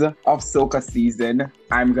tears of soca season.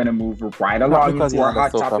 I'm gonna move right along because into our you're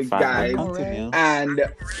hot the soca topic, fan. guys. Continue. And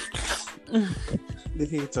The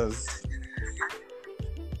haters.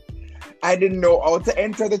 I didn't know how to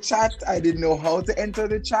enter the chat.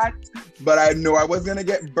 But I know I was gonna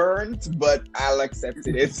get burnt. But I'll accept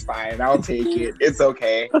it. It's fine. I'll take it. It's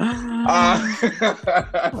okay.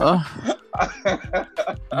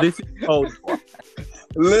 This is how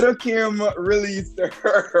Little Kim released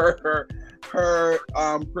her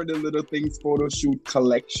Pretty Little Things photo shoot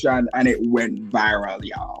collection, and it went viral,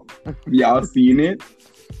 y'all. Y'all seen it?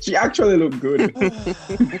 She actually looked good.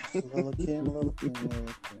 Little Kim.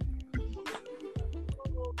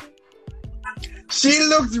 She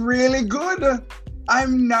looks really good.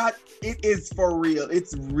 I'm not. It is for real.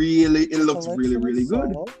 It looks really, really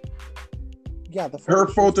good. Yeah, Her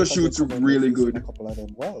photo shoot's really good. A couple of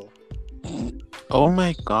them well. Oh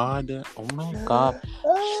my god.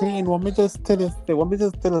 Shane, want me just tell you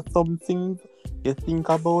something? You think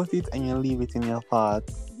about it and you leave it in your heart.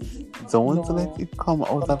 Don't No. let it come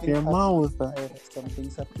out of your mouth. Some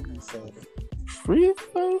things have to be said.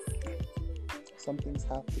 Jesus. Some things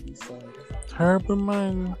have to be said. Terrible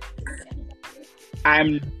man.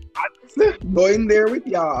 I'm not going there with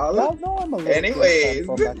y'all. Well, no, I'm a little Anyways,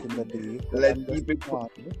 from back in the day. But let's I'm just keep it one.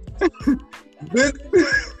 This.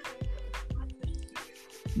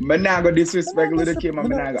 I'm not gonna disrespect Little Kim. I'm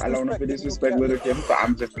Me not not gonna allow no for disrespect disrespect Little Kim. So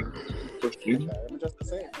I'm just pushing. I'm just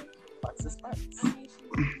saying. Facts is facts.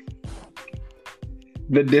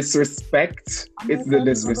 The disrespect. It's the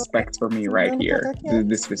disrespect for me right here. The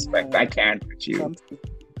disrespect. I can't with you.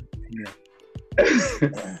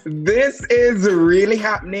 This is really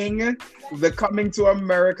happening. The Coming to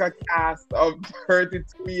America cast of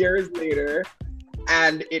 32 years later.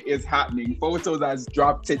 And it is happening. Photos has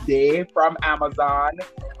dropped today from Amazon.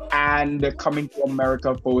 And the Coming to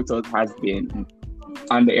America photos has been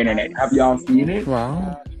on the internet. Have y'all seen it?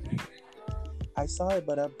 Wow. I saw it,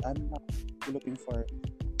 but I'm not looking for it.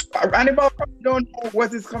 Anybody don't know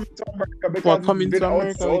what is Coming to America because What Coming it's been to out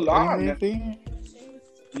America so with long. anything?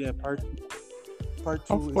 Yeah, part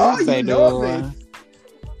two Of is course you I know do. this.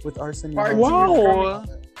 with Arsene. Part Wow.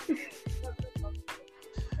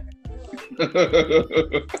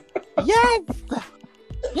 Yes!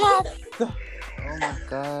 Yes! Oh my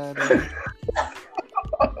god.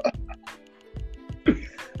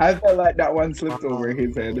 I felt like that one slipped over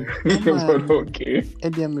his head. But okay.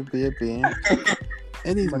 Eddie, my baby.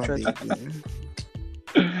 Eddie's my baby.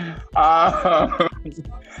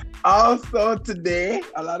 Also today,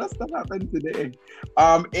 a lot of stuff happened today.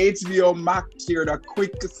 HBO Max shared a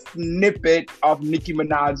quick snippet of Nicki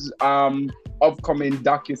Minaj's upcoming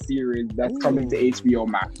docuseries that's coming to HBO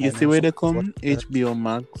Max. You see where they come? HBO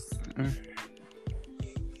Max.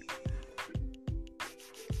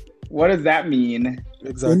 What does that mean?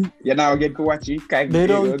 Exactly. You now get to watch it. They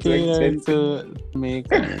don't care to make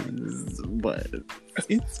but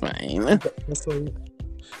it's fine.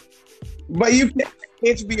 But you can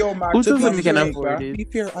HBO Max. Who To says be that we can fair, afford to it? be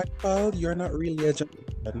fair, Akpal, you're not really a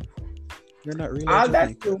Jamaican. You're not really a Ah,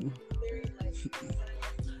 that's Jamaican. You're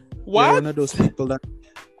What? one of those people that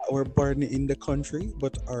were born in the country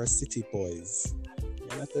but are city boys.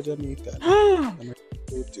 You're not a Jamaican. I'm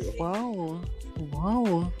with you.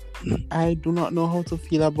 Wow. I do not know how to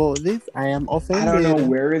feel about this. I am offended. I don't know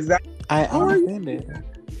where is that. I How am are you? offended.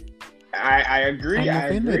 I agree. I'm I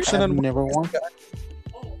agree. offended. Shannon,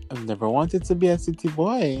 I've never wanted to be a city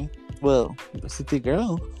boy. Well, a city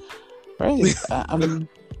girl. Right. I'm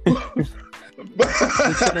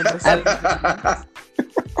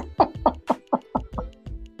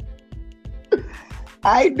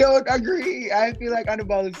I don't agree. I feel like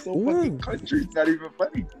Annabelle is so Ooh. fucking country. It's not even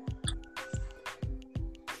funny.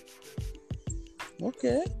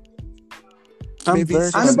 Okay. I'm Maybe very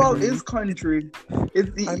it's Annabelle country. is country.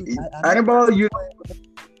 It's the I'm- Annabelle. You.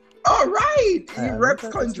 All right. I He am reps that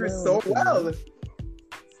as country well. so well.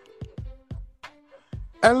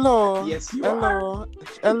 Hello. Yes, you are.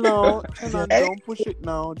 Hello. Shannon, Hey. don't push it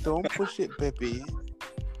now. Don't push it, baby.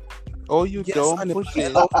 Oh, you Yes, don't and push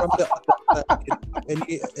it. from the other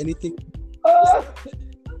side, anything.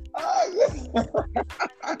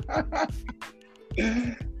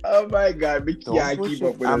 Oh my god, we Don't can't push keep it.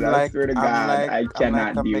 up with it. I swear to God, I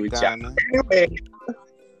cannot a deal with vegan. you. Anyway,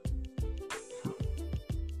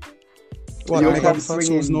 What, You'll Megan come Fox was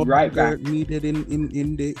swinging no right longer back. needed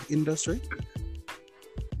in the industry?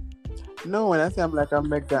 No, when I say I'm like a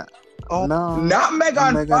mega. Oh, No. not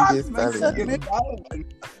Megan Megan Fox. Thee Stallion. Megan Fox.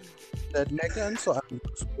 that Megan, so I'm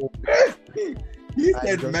He I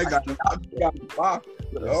said just- Megan, not Megan Fox.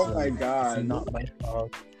 Oh my It's god. not my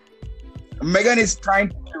fault. Megan is trying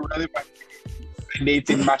to be relevant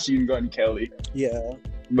dating Machine Gun Kelly. Yeah.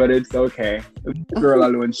 But it's okay. The girl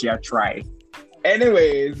alone, she a try.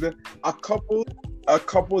 Anyways, a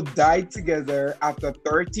couple died together after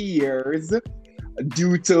 30 years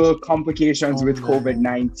due to complications Oh, with man.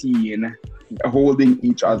 COVID-19, holding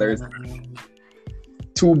each other's.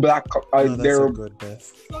 Two black No, that's they're a good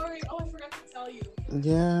death. Sorry, I forgot to tell you.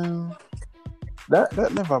 Yeah. That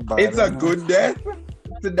never bothered it's a me. good death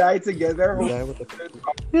to die together. Die with the-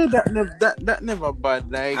 Yeah, that never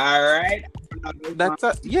bad. Like All right.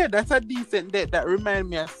 that's a decent death. That remind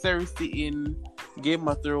me of Cersei in Game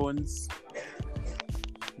of Thrones.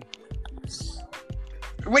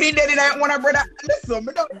 When he did it, I want to brother. Listen,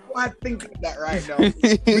 I don't want to think of that right now.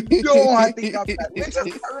 Don't want to think of that. Which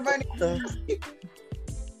is everybody.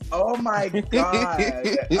 Oh my god.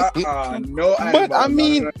 No, But I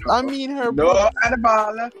mean, no, her no,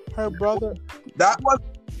 Annabelle. her brother That was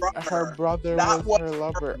her brother That was was her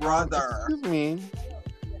lover. brother. Excuse me.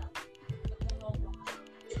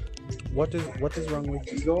 What is wrong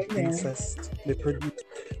with Go on. incest? They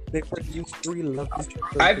produce three lovely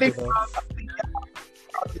children I think together.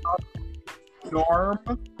 norm.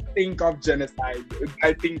 Think of genocide.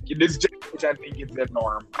 I think this generation, I think it's the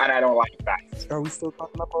norm, and I don't like that. Are we still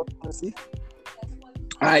talking about Cersei?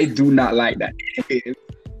 I do not like that. Anyways,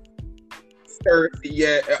 Cersei,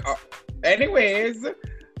 yeah. Anyways,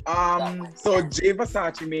 so Jay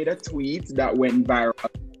Versace made a tweet that went viral.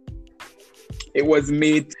 It was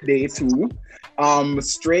made today too.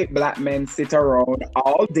 Straight black men sit around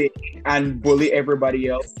all day and bully everybody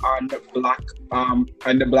else on the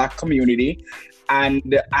black community.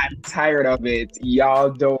 And I'm tired of it. Y'all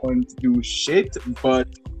don't do shit but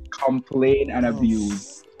complain and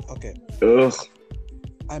abuse. Okay. Ugh,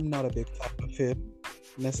 I'm not a big fan of him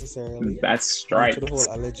necessarily. that's Due right. to the whole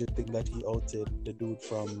alleged thing that he outed the dude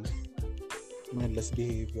from Mindless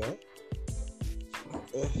Behavior.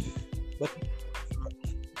 But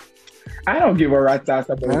I don't give a rat's ass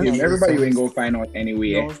about Yeah, him. makes Everybody sense. ain't go find out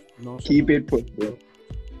anyway. no, Keep it pushing.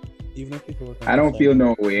 even if people were I don't feel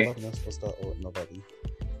no way. I'm not supposed to out nobody.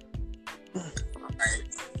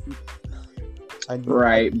 I know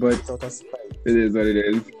Right, but without a spite. it is what it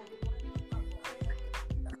is.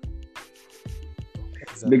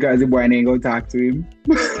 Exactly. Because the boy ain't gonna talk to him.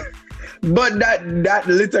 But that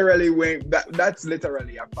literally that's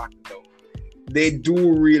literally a fact though. They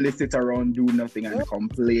do really sit around, do nothing and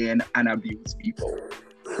complain and abuse people.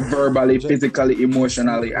 Verbally, Just- physically,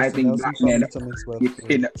 emotionally. I think black men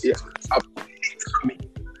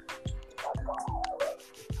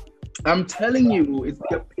I'm telling you, it's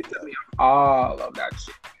the epitome of all of that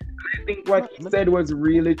shit. I think what he said was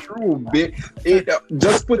really true.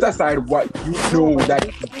 Just put aside what you know that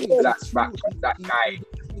that guy.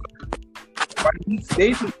 What he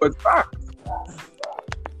stated was fact.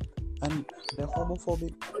 And the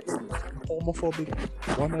homophobic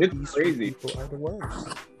one of It's these crazy. people are the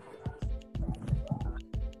worst.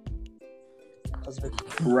 'Cause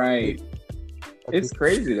Right. It's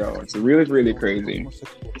crazy though. It's really, really crazy.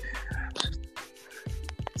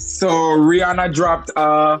 So Rihanna dropped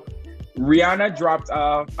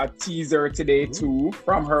a teaser today too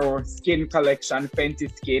from her skin collection, Fenty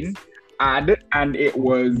Skin ad, and it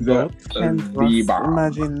was the bomb.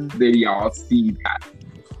 Imagine. Did y'all see that?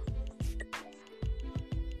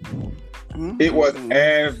 It was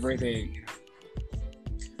everything.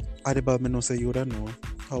 Adibal, me no say you don't know.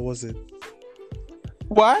 How was it?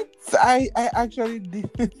 What? I actually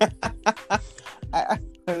didn't. I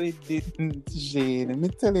actually didn't, Shane. Let me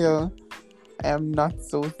tell you, I am not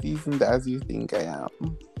so seasoned as you think I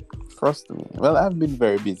am. Trust me. Well, I've been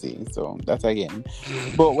very busy, so that's again.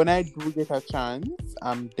 But when I do get a chance,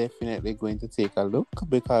 I'm definitely going to take a look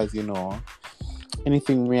because, you know,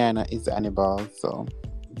 anything Rihanna is Annabelle, so...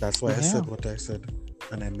 That's why I said what I said,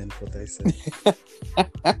 and I meant what I said.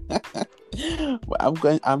 Well,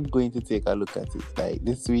 I'm going to take a look at it. Like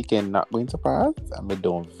this weekend, not going to pass. I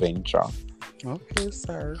don't venture. Okay,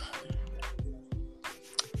 sir.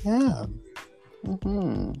 Yeah.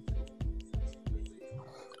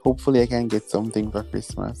 Hopefully, I can get something for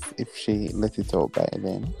Christmas if she let it out by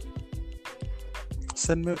then.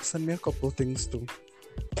 Send me a couple things too.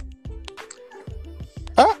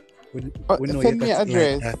 We know send you me got an it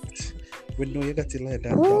address. like that. We know you got it like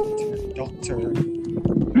that, doctor.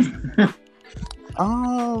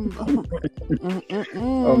 Oh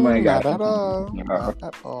my God. Not at all. Not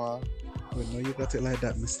at all. We know you got it like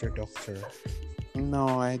that, Mr. Doctor. No,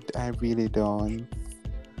 I really don't.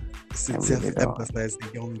 Since you have to emphasize the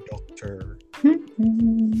young doctor.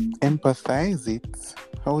 Empathize it?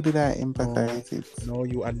 How did I empathize it? No,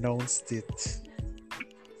 you announced it.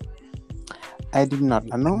 I did not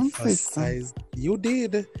announce it. You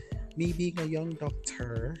did. Me being a young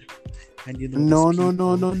doctor, and you know.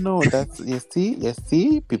 No. That's you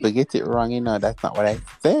see. People get it wrong. You know, that's not what I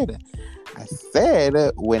said. I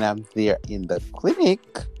said when I'm there in the clinic,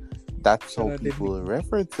 that's how people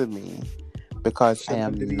refer to me because I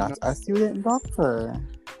am not a student doctor.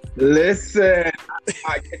 Listen, I'm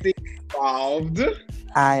not getting involved.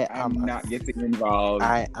 I'm not getting involved.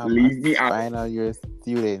 I am Leave me out. Final year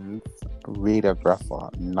student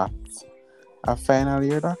radiographer, not a final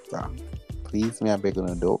year doctor. Please, me, I beg you,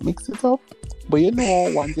 don't mix it up. But you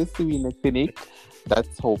know, once you see me in the clinic,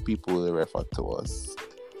 that's how people will refer to us.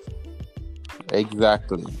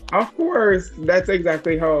 Exactly. Of course, that's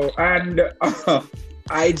exactly how. And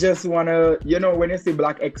I just wanna, when you see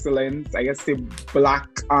Black excellence, I guess the Black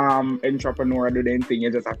entrepreneur do the thing,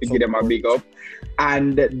 you just have to give them a big up.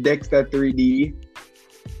 And Dexter 3D.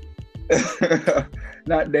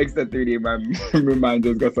 Not Dexter 3D, my mind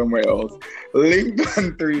just got somewhere else.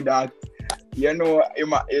 Lincoln 3 Dots, him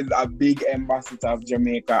is a big ambassador of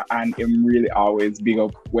Jamaica, and him really always big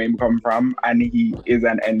up where him come from, and he is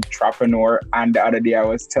an entrepreneur. And the other day I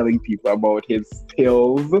was telling people about his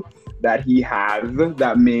pills that he has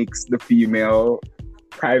that makes the female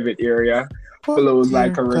private area flows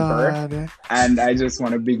like a river. And I just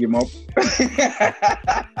want to big him up.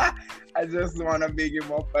 I just want to big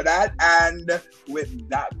him up for that. And with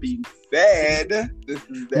that being said, this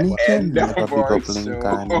is the end of our show.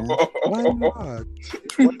 Why not?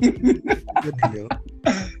 What's the deal?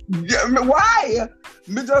 Why?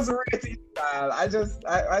 Me just rate his style.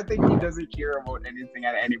 I think he doesn't care about anything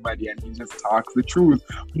and anybody, and he just talks the truth.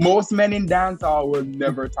 Most men in dancehall will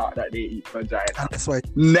never talk that they eat vagina. And that's why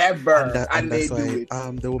never. And that's they why, do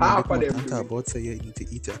it. The woman Half they of them come do it. about say you need to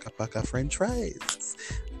eat a pack of French fries.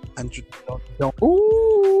 And don't.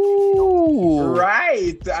 Ooh.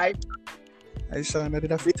 Right. Aishana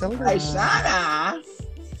did have to tell her. Aishana.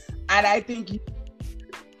 And I think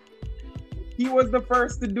he was the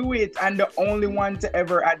first to do it and the only one to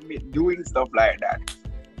ever admit doing stuff like that.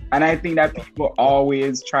 And I think that people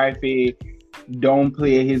always try to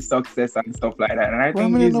downplay his success and stuff like that. And I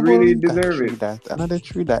think he's really deserving. Another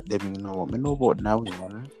tree that them know. I know about now. I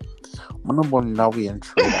know about now and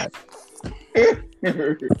tree that.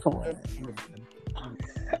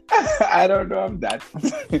 I don't know of that.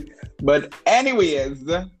 But anyways,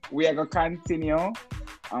 we are gonna continue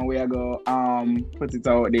and we are gonna put it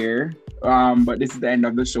out there. But this is the end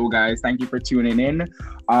of the show, guys. Thank you for tuning in.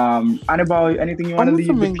 Annabelle, anything you want to leave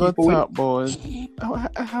the people with?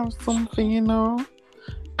 I have something,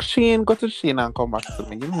 Shane, go to Shane and come back to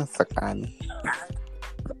me. Give me a second.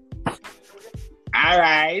 All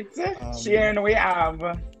right, Shane, we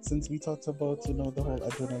have. Since we talked about, the whole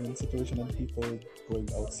adrenaline situation and people going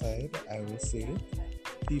outside, I will say,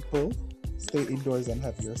 people, stay indoors and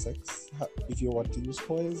have your sex. If you want to use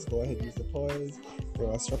toys, go ahead and use the toys. If you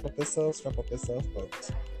want to strap up yourself,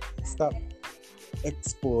 but stop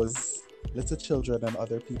expose little children and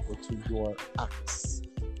other people to your acts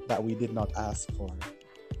that we did not ask for.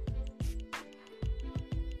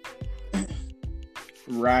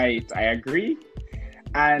 Right, I agree.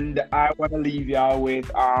 And I want to leave y'all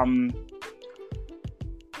with I'm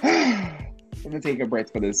gonna take a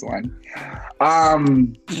breath for this one.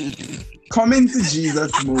 Coming to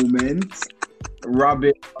Jesus moment.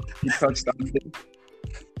 Robin, he touched on it.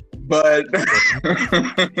 But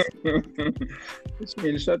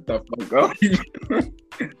shut the fuck up.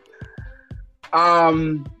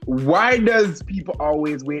 Why does people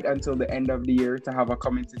always wait until the end of the year to have a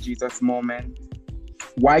coming to Jesus moment?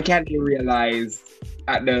 Why can't they realize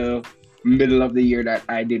at the middle of the year that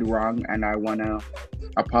I did wrong and I want to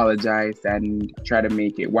apologize and try to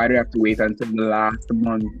make it? Why do I have to wait until the last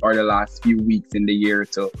month or the last few weeks in the year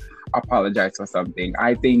to apologize for something?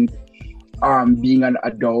 I think being an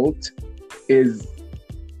adult is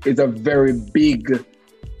a very big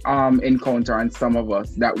encounter on some of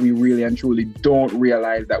us, that we really and truly don't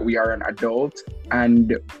realize that we are an adult,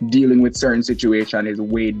 and dealing with certain situations is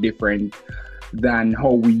way different than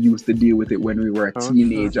how we used to deal with it when we were a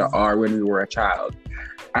teenager or when we were a child.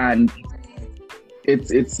 And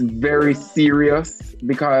it's very serious,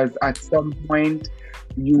 because at some point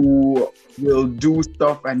you will do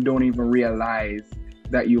stuff and don't even realize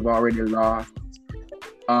that you've already lost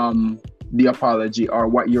the apology or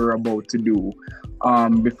what you're about to do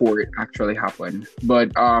before it actually happened.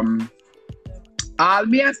 But all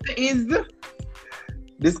me as is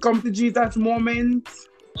this come to Jesus moment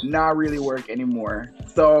not really work anymore.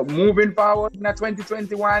 So moving forward in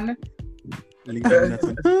 2021,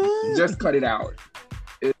 just cut it out.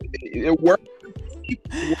 It works.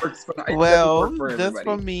 It works for Well, for just everybody.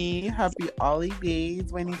 for me, happy holidays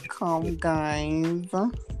when it comes, guys.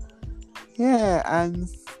 Yeah, and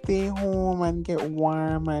stay home and get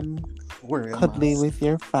warm and cuddly with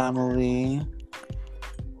your family.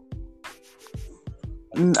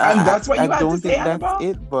 And that's what you had to don't say, think that's Annabelle?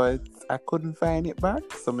 it, but I couldn't find it back.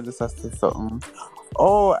 Someone just has to say something.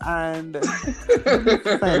 Oh, and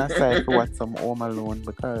find aside to watch some Home Alone,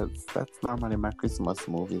 because that's normally my Christmas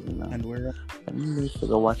movies, you know. And we're I need to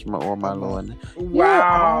go watch my Home Alone. Wow.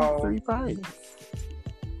 Yeah, all 3 parts.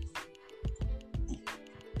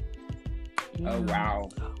 Oh wow.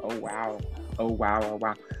 Oh wow. Oh wow. Oh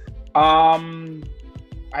wow.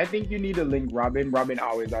 I think you need to link Robin. Robin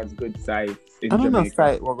always has good sites in I don't know Jamaica.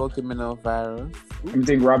 site will go give me no virus. I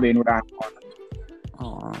think Robin would have.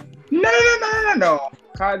 Oh. No.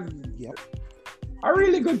 Cause Yep. a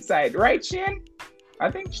really good site, right, Shane? I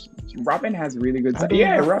think Robin has really good I site. don't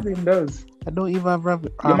Yeah, know. Robin does. I don't even have You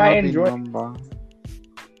might Robin enjoy- number.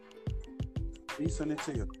 Please send it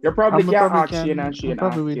to you. You probably I'm can't probably ask Shane and Shane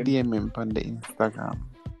probably will asking. DM him on the Instagram.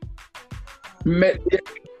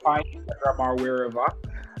 Find Instagram or wherever.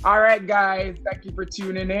 All right, guys. Thank you for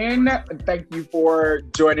tuning in. Thank you for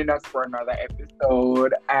joining us for another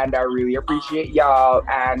episode, and I really appreciate y'all.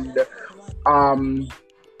 And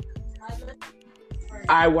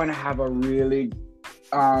I want to have a really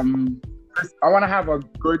I want to have a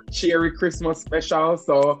good cheery Christmas special.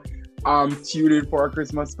 So tune in for a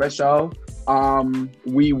Christmas special.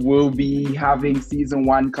 We will be having season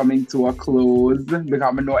 1 coming to a close, because I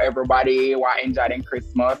know everybody want enjoying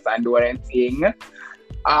Christmas and do anything.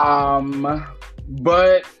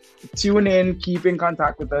 But tune in, keep in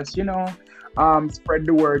contact with us, spread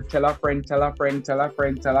the word, tell a friend, tell a friend, tell a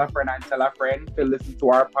friend, tell a friend, and tell a friend to listen to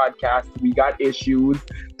our podcast. We got issues,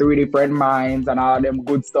 3 different minds, and all them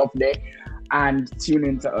good stuff there. And tune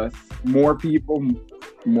in to us. More people,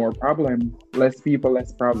 more problem. Less people,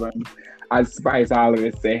 less problem. As Spice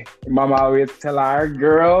always say. Mama always tell her,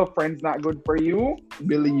 girl, friends not good for you.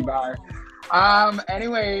 Believe her.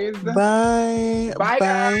 Anyways. Bye. Bye,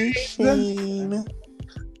 guys. Shane.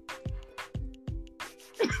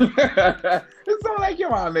 It sounds like you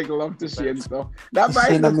want to make love to Shane, so that might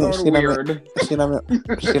Shane, sound weird. She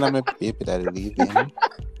not my baby daddy leaving.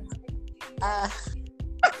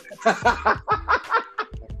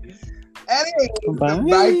 Anyway, Bye.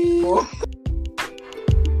 bye people.